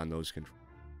in on those control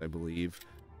points, I believe.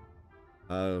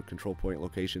 Control point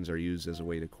locations are used as a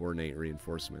way to coordinate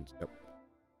reinforcements. Yep.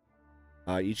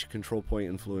 Each control point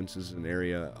influences an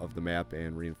area of the map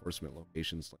and reinforcement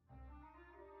locations.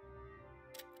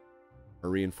 Our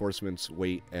reinforcements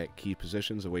wait at key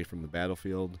positions away from the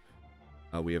battlefield.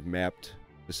 We have mapped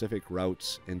specific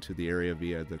routes into the area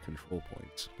via the control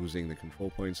points. Losing the control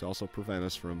points also prevent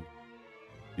us from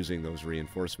using those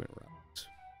reinforcement routes.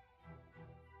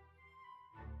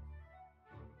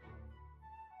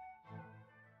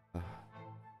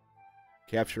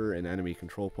 Capture an enemy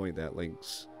control point that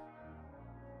links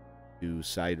to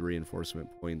side reinforcement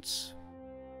points.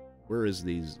 Where is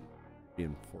these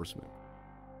reinforcement?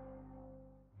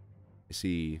 I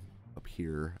see up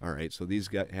here. Alright, so these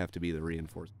have to be the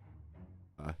reinforcement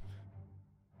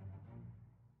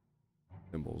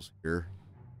symbols here.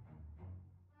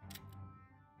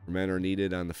 Men are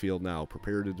needed on the field now.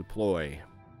 Prepare to deploy.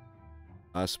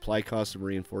 Supply cost of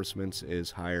reinforcements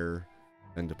is higher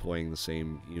than deploying the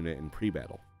same unit in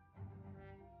pre-battle.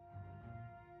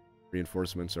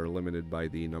 Reinforcements are limited by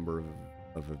the number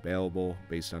of available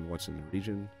based on what's in the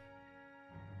region.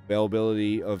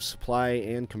 Availability of supply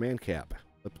and command cap.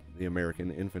 Flip the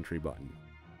American infantry button.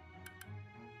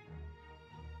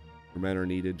 Your men are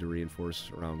needed to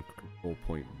reinforce around control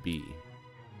point B.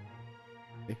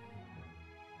 Okay.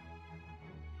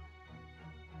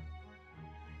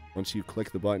 Once you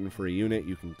click the button for a unit,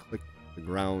 you can click the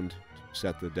ground to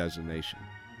set the destination.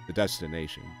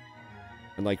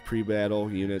 Unlike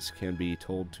pre-battle, units can be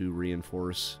told to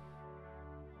reinforce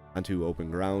onto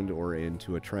open ground or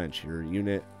into a trench. Your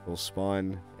unit will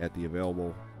spawn at the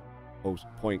available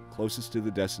point closest to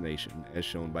the destination, as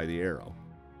shown by the arrow,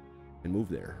 and move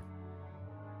there.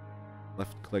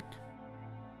 Left click,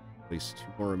 place 2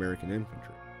 more American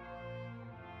infantry.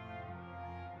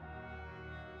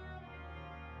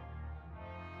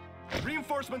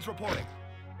 Reinforcements reporting.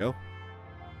 Go.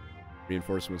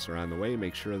 Reinforcements are on the way.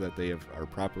 Make sure that they are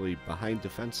properly behind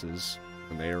defenses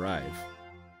when they arrive.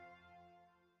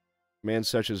 Commands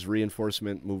such as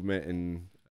reinforcement, movement, and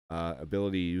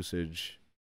ability usage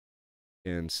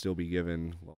can still be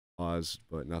given while paused,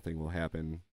 but nothing will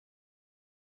happen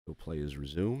until play is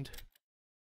resumed.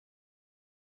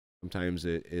 Sometimes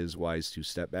it is wise to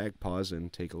step back, pause,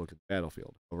 and take a look at the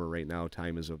battlefield. However, right now,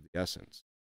 time is of the essence.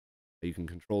 You can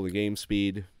control the game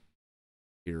speed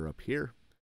here up here.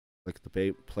 Click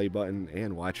the play button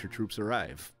and watch your troops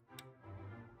arrive.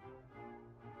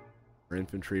 Our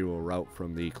infantry will route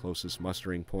from the closest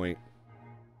mustering point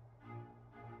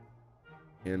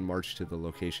and march to the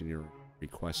location you're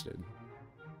requested.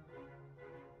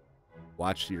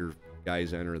 Watch your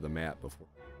guys enter the map before.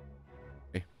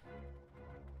 Okay.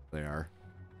 They are.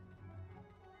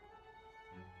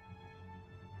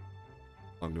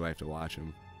 How long do I have to watch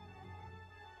them?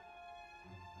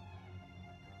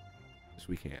 Yes,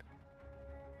 we can.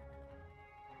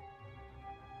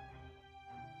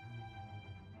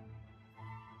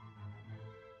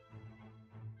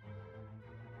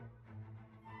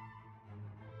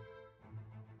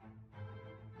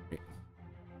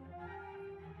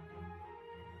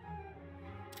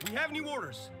 We have new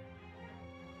orders.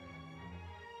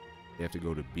 You have to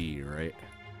go to B, right?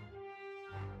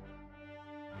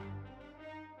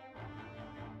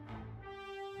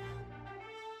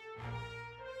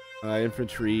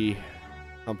 Infantry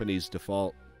companies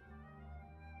default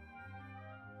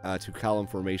to column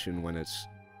formation when it's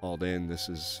called in. This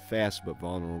is fast but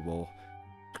vulnerable.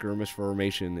 Skirmish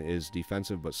formation is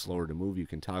defensive but slower to move. You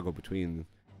can toggle between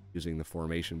using the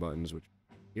formation buttons, which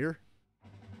are here.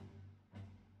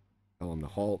 Tell them to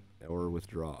halt or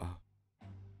withdraw.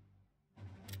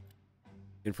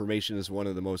 Information is one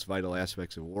of the most vital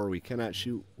aspects of war. We cannot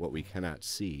shoot what we cannot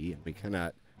see, and we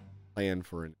cannot plan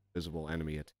for an invisible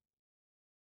enemy attack.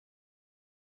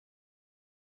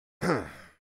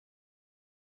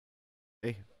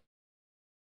 Okay.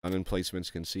 Gun emplacements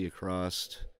can see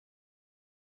across.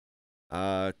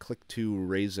 Click to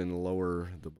raise and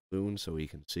lower the balloon so we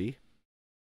can see.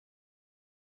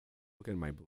 Look at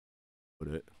my balloon.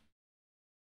 Put it.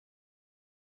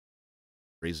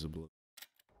 Raise the balloon.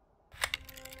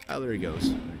 Oh, there he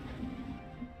goes.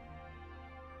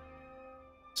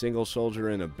 Single soldier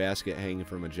in a basket hanging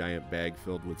from a giant bag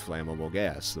filled with flammable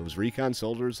gas. Those recon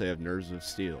soldiers, they have nerves of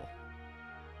steel.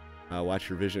 Watch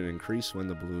your vision increase when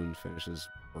the balloon finishes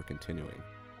or continuing.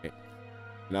 Okay.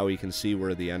 Now we can see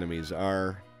where the enemies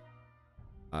are.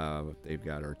 They've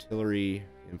got artillery,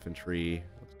 infantry.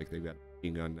 Looks like they've got a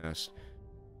machine gun nest.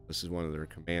 This is one of their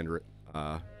command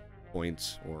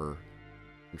points or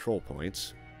control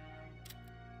points.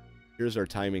 Here's our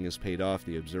timing has paid off.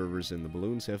 The observers in the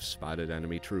balloons have spotted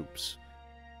enemy troops.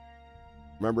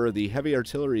 Remember, the heavy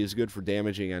artillery is good for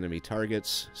damaging enemy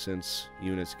targets, since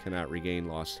units cannot regain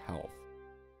lost health.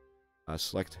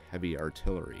 Select heavy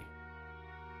artillery.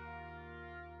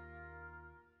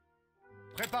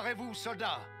 Préparez-vous,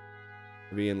 soldats.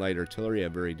 Heavy and light artillery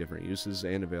have very different uses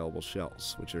and available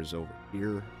shells, which is over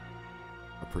here.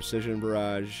 A precision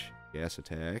barrage, gas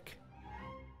attack,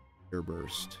 air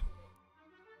burst.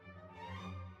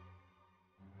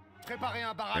 Préparez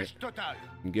un barrage total.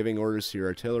 In giving orders to your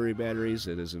artillery batteries,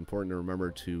 it is important to remember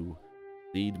to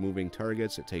lead moving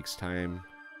targets. It takes time.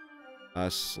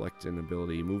 Select an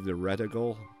ability. Move the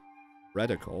reticle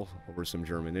over some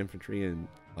German infantry and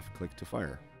left click to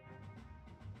fire.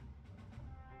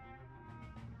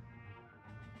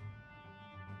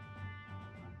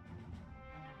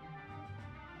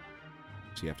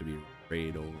 So you have to be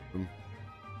sprayed over them.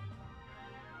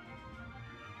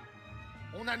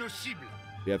 On a nos cibles.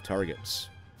 We have targets.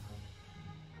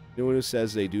 Anyone who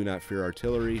says they do not fear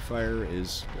artillery fire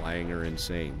is lying or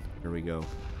insane. Here we go.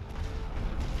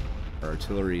 Our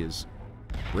artillery is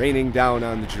raining down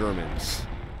on the Germans.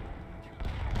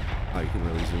 Oh, you can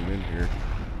really zoom in here.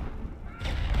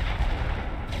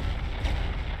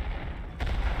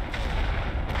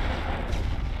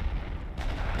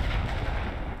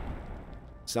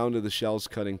 Sound of the shells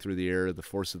cutting through the air, the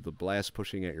force of the blast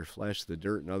pushing at your flesh, the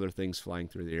dirt and other things flying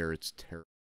through the air, it's terrible.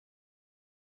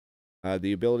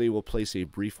 The ability will place a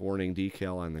brief warning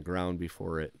decal on the ground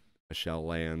before a shell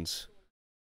lands.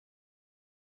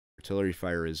 Artillery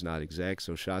fire is not exact,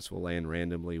 so shots will land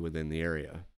randomly within the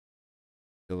area.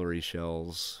 Artillery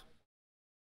shells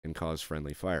can cause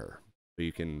friendly fire. So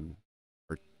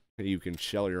you can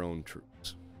shell your own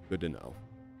troops. Good to know.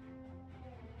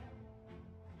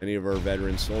 Many of our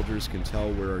veteran soldiers can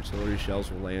tell where artillery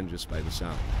shells will land just by the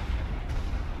sound.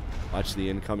 Watch the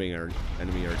incoming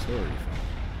enemy artillery fire.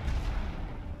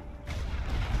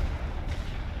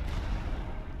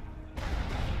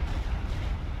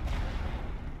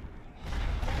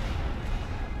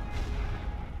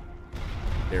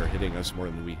 They're hitting us more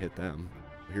than we hit them.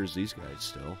 Here's these guys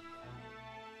still.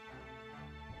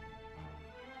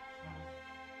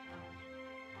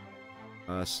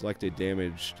 Select a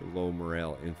damaged low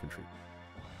morale infantry.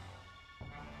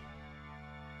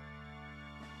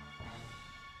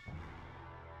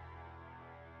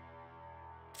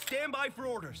 Stand by for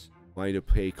orders. I want you to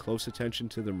pay close attention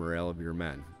to the morale of your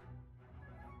men.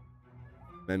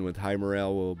 Men with high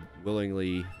morale will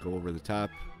willingly go over the top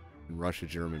and rush a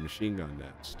German machine gun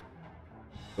nest.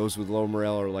 Those with low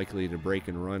morale are likely to break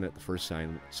and run at the first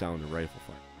sound of rifle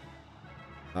fire.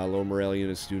 Low morale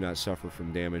units do not suffer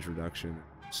from damage reduction,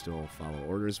 still follow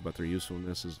orders, but their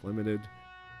usefulness is limited.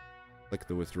 Click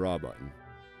the withdraw button.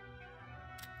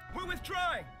 We're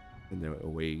withdrawing! And then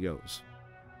away he goes.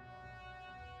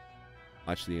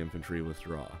 Watch the infantry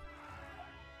withdraw.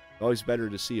 It's always better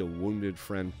to see a wounded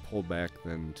friend pull back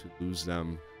than to lose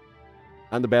them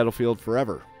on the battlefield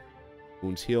forever.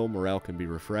 Wounds heal, morale can be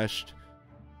refreshed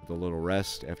with a little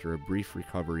rest. After a brief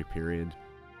recovery period,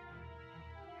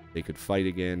 they could fight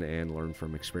again and learn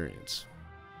from experience.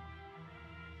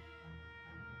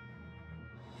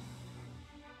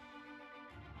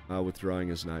 Withdrawing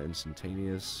is not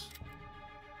instantaneous.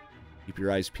 Keep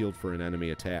your eyes peeled for an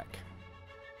enemy attack.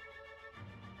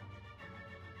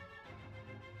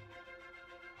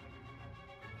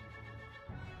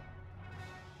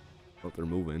 Oh, they're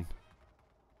moving.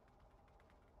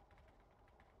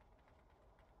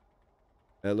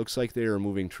 It looks like they are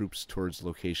moving troops towards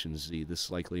location Z.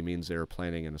 This likely means they are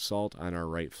planning an assault on our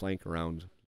right flank around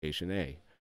location A.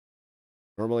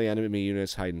 Normally, enemy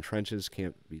units hide in trenches,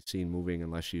 can't be seen moving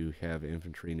unless you have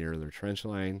infantry near their trench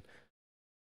line.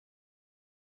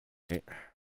 Okay. I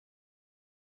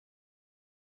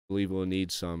believe we'll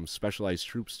need some specialized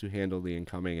troops to handle the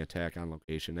incoming attack on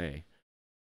location A.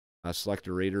 Select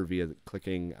a raider via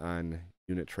clicking on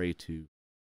unit tray to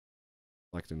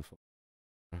select and fold.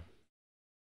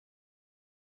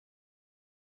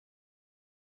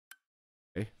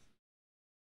 Okay.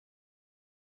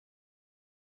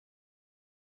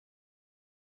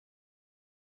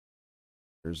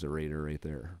 There's the raider right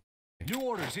there. New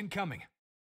orders incoming.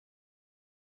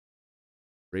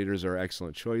 Raiders are an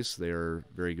excellent choice. They are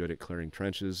very good at clearing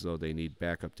trenches, though they need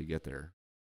backup to get there.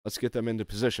 Let's get them into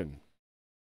position.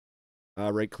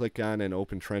 Right-click on an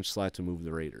open trench slot to move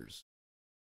the raiders.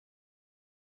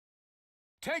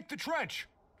 Take the trench.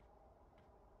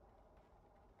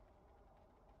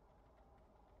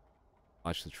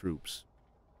 Watch the troops.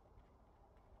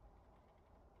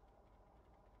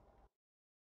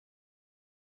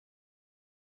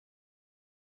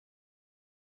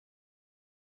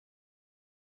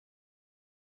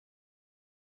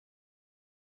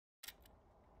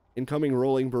 Incoming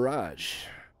rolling barrage.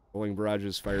 Rolling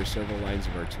barrages fire several lines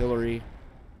of artillery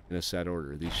in a set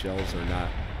order. These shells are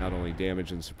not only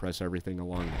damage and suppress everything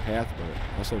along the path,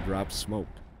 but also drop smoke.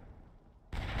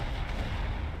 You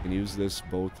can use this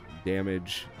both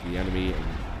damage the enemy and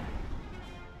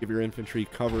give your infantry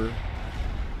cover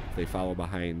if they follow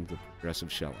behind the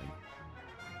progressive shelling.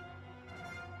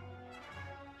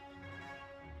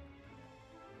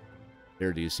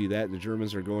 There, do you see that? The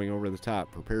Germans are going over the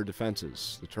top. Prepare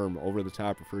defenses. The term over the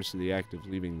top refers to the act of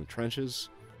leaving the trenches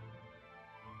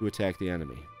to attack the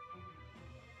enemy.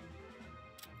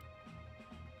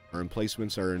 Our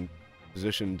emplacements are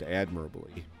positioned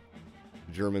admirably.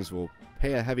 The Germans will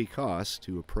pay a heavy cost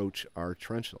to approach our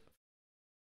trench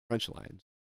lines.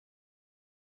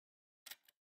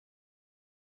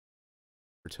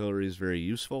 Artillery is very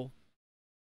useful,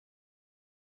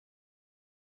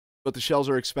 but the shells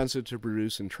are expensive to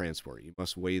produce and transport. You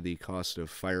must weigh the cost of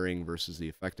firing versus the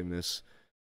effectiveness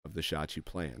of the shots you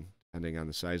plan. Depending on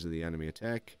the size of the enemy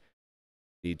attack,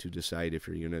 you need to decide if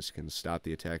your units can stop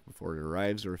the attack before it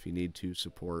arrives or if you need to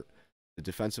support the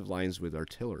defensive lines with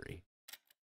artillery.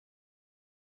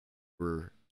 We're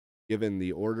given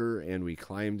the order and we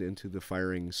climbed into the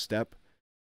firing step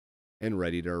and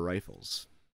readied our rifles.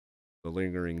 The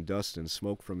lingering dust and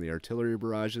smoke from the artillery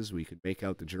barrages, we could make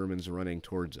out the Germans running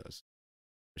towards us.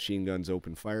 Machine guns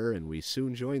open fire, and we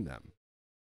soon joined them.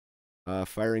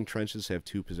 Firing trenches have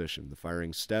two positions. The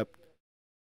firing step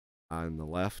on the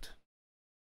left.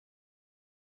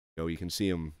 You can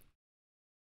see them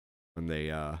when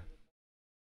they,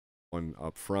 one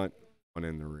up front, one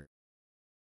in the rear.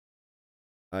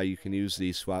 You can use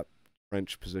the swap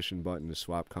trench position button to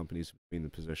swap companies between the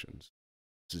positions.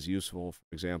 This is useful. For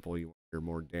example, you want your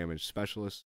more damaged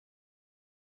specialists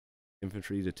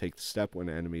infantry to take the step when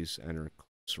enemies enter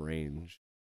close range.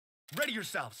 Ready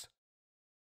yourselves.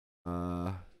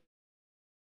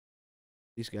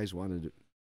 These guys wanted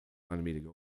me to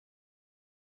go.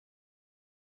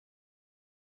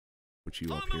 Put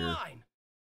you up here. Line.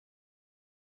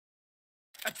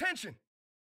 Attention.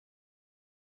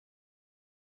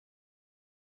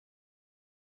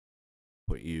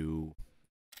 Put you.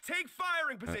 Take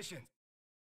firing position.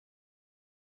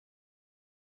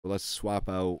 Well, let's swap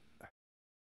out.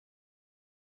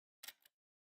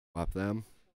 Swap them.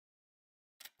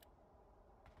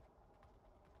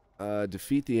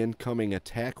 Defeat the incoming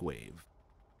attack wave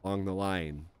along the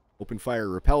line. Open fire,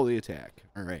 repel the attack.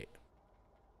 Alright.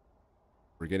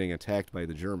 We're getting attacked by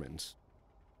the Germans.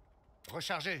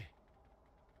 Recharger. I'm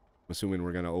assuming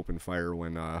we're going to open fire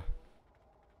when,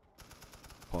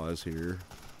 pause here.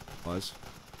 Pause.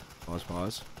 Pause,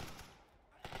 pause.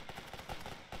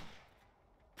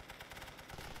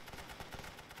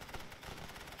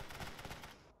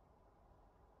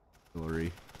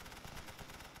 Artillery.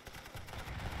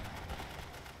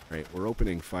 Alright, we're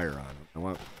opening fire on them. I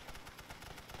want...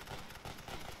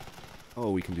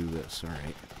 Oh, we can do this.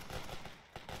 Alright.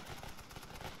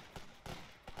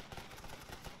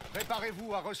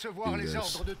 Préparez-vous à recevoir les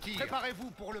ordres de tir.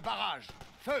 Préparez-vous pour le barrage.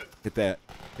 Feu! Hit that.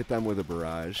 Hit them with a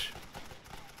barrage.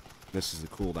 This is the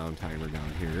cooldown timer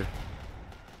down here.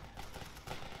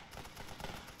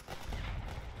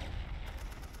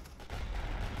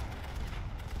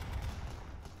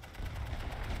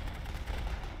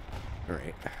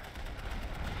 Alright.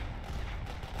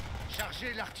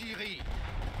 Chargez l'artillerie.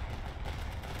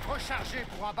 Rechargez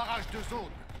pour un barrage de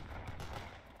zone.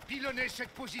 Pilonnez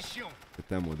cette position. Hit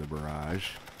them with a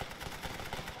barrage.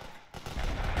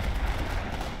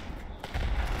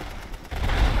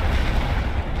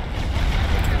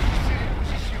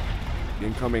 The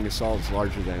incoming assault is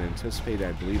larger than anticipated.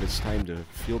 I believe it's time to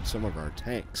field some of our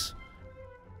tanks.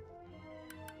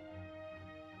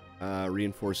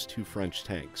 Reinforce 2 French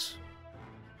tanks.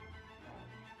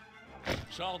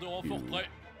 Char de renfort prêt.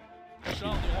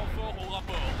 Char de renfort au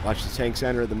rapport. Watch the tanks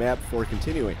enter the map before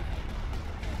continuing.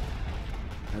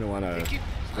 I don't want to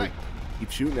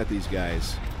keep shooting at these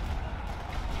guys.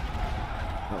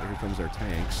 Oh, here comes our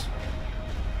tanks.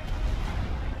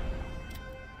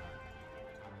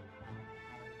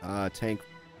 Tank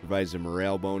provides a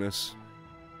morale bonus,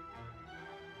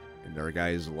 and our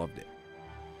guys loved it.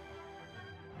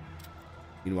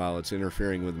 Meanwhile, it's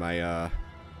interfering with my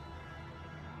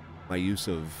my use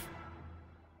of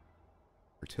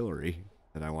artillery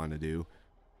that I want to do.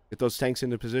 Get those tanks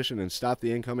into position and stop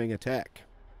the incoming attack.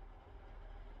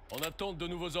 En attente de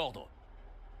nouveaux ordres.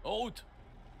 En route.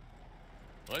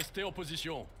 Restez en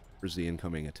position. Where's the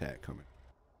incoming attack coming?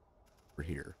 We're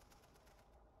here.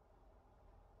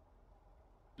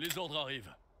 Les ordres arrivent.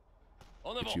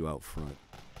 En avant. Get you out front.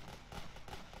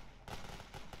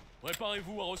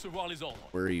 Préparez-vous à recevoir les ordres.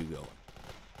 Where are you going?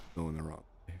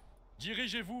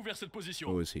 Dirigez-vous vers cette position.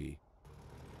 Who is he?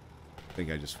 I think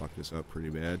I just fucked this up pretty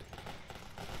bad.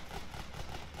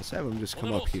 Let's have him just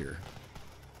come up here.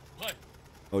 Prêt.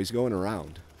 Oh, he's going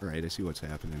around. Alright, I see what's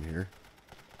happening here.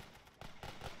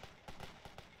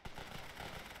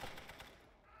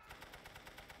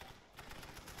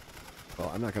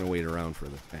 Well, I'm not going to wait around for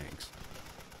the tanks.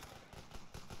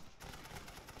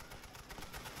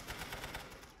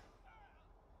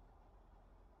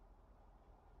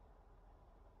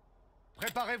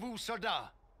 Préparez-vous, soldats.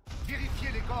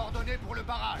 Vérifiez les coordonnées pour le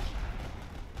barrage.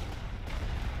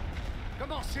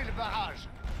 Commencez le barrage.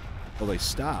 Well, they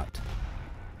stopped.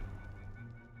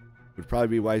 Would probably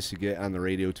be wise to get on the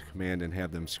radio to command and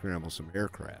have them scramble some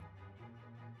aircraft.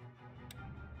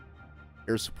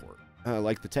 Air support.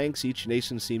 Like the tanks, each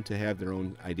nation seemed to have their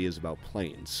own ideas about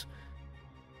planes.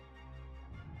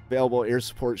 Available air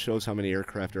support shows how many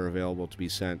aircraft are available to be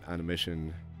sent on a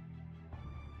mission.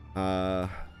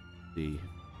 The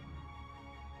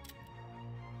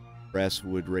brass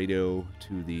would radio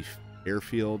to the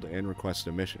airfield and request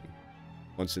a mission.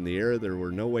 Once in the air, there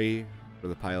were no way for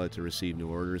the pilot to receive new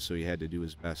orders, so he had to do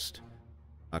his best.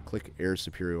 Click air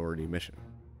superiority mission.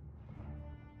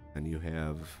 And you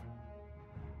have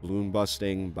balloon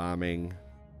busting, bombing,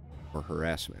 or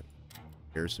harassment.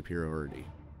 Air superiority.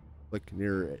 Click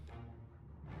near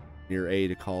A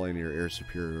to call in your air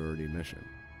superiority mission.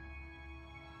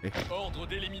 Okay. Ordre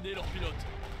d'éliminer leurs pilotes.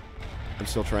 I'm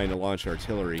still trying to launch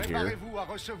artillery here. Préparez-vous à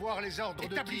recevoir les ordres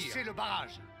de tir. Établissez le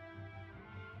barrage.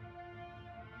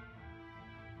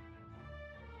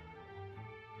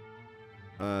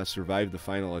 Survive the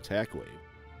final attack wave.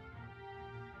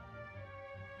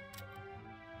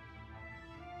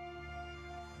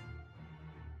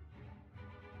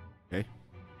 Okay.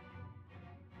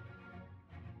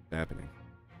 What's happening?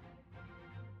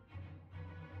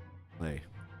 Play.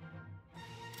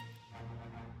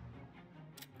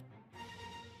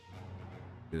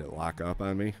 Did it lock up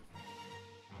on me?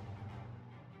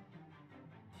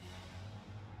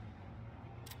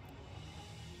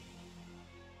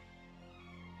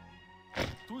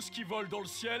 Tout ce qui vole dans le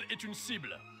ciel est une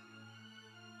cible.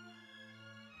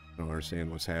 I don't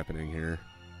understand what's happening here.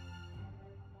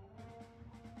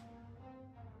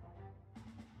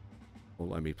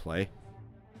 Won't let me play.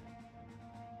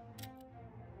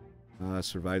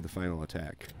 Survive the final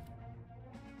attack.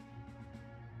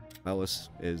 Well, this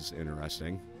is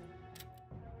interesting.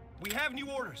 We have new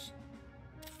orders.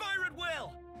 Fire at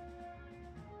will.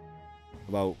 How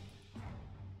about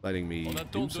letting me En do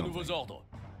attente de nouveaux something? ordres.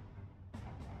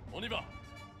 On y va.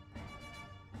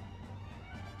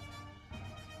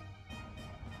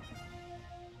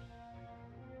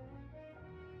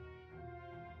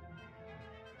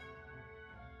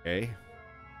 Okay.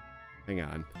 Hang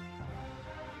on.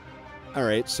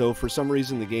 Alright, so for some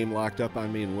reason the game locked up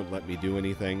on me and wouldn't let me do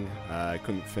anything. I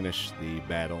couldn't finish the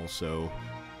battle, so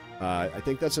I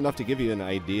think that's enough to give you an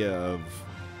idea of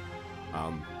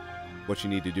what you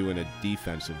need to do in a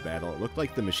defensive battle. It looked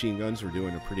like the machine guns were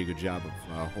doing a pretty good job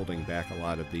of holding back a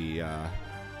lot of the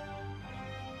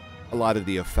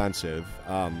offensive.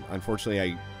 Unfortunately,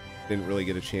 I didn't really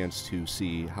get a chance to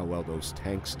see how well those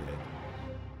tanks did.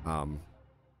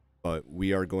 But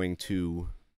we are going to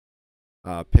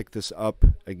pick this up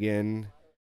again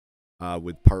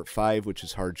with Part 5, which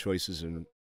is Hard Choices and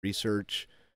Research.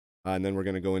 And then we're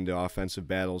going to go into offensive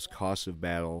battles, costs of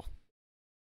battle,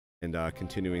 and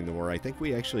continuing the war. I think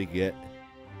we actually get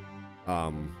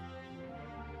a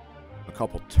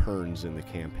couple turns in the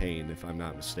campaign, if I'm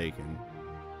not mistaken.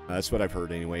 That's what I've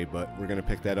heard anyway, but we're going to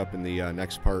pick that up in the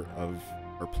next part of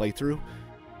our playthrough.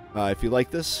 If you like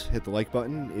this, hit the like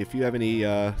button. If you have any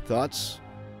thoughts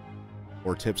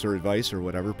or tips or advice or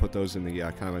whatever, put those in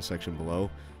the comment section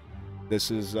below. This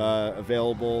is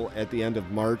available at the end of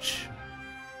March.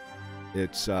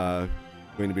 It's going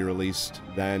to be released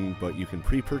then, but you can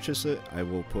pre-purchase it. I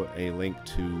will put a link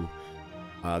to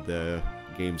the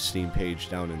game's Steam page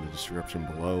down in the description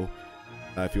below.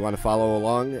 If you want to follow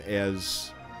along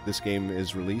as this game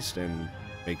is released and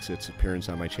makes its appearance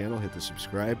on my channel, hit the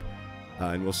subscribe.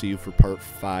 And we'll see you for Part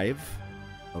 5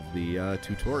 of the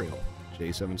tutorial.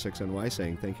 J76NY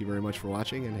saying thank you very much for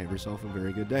watching and have yourself a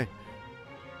very good day.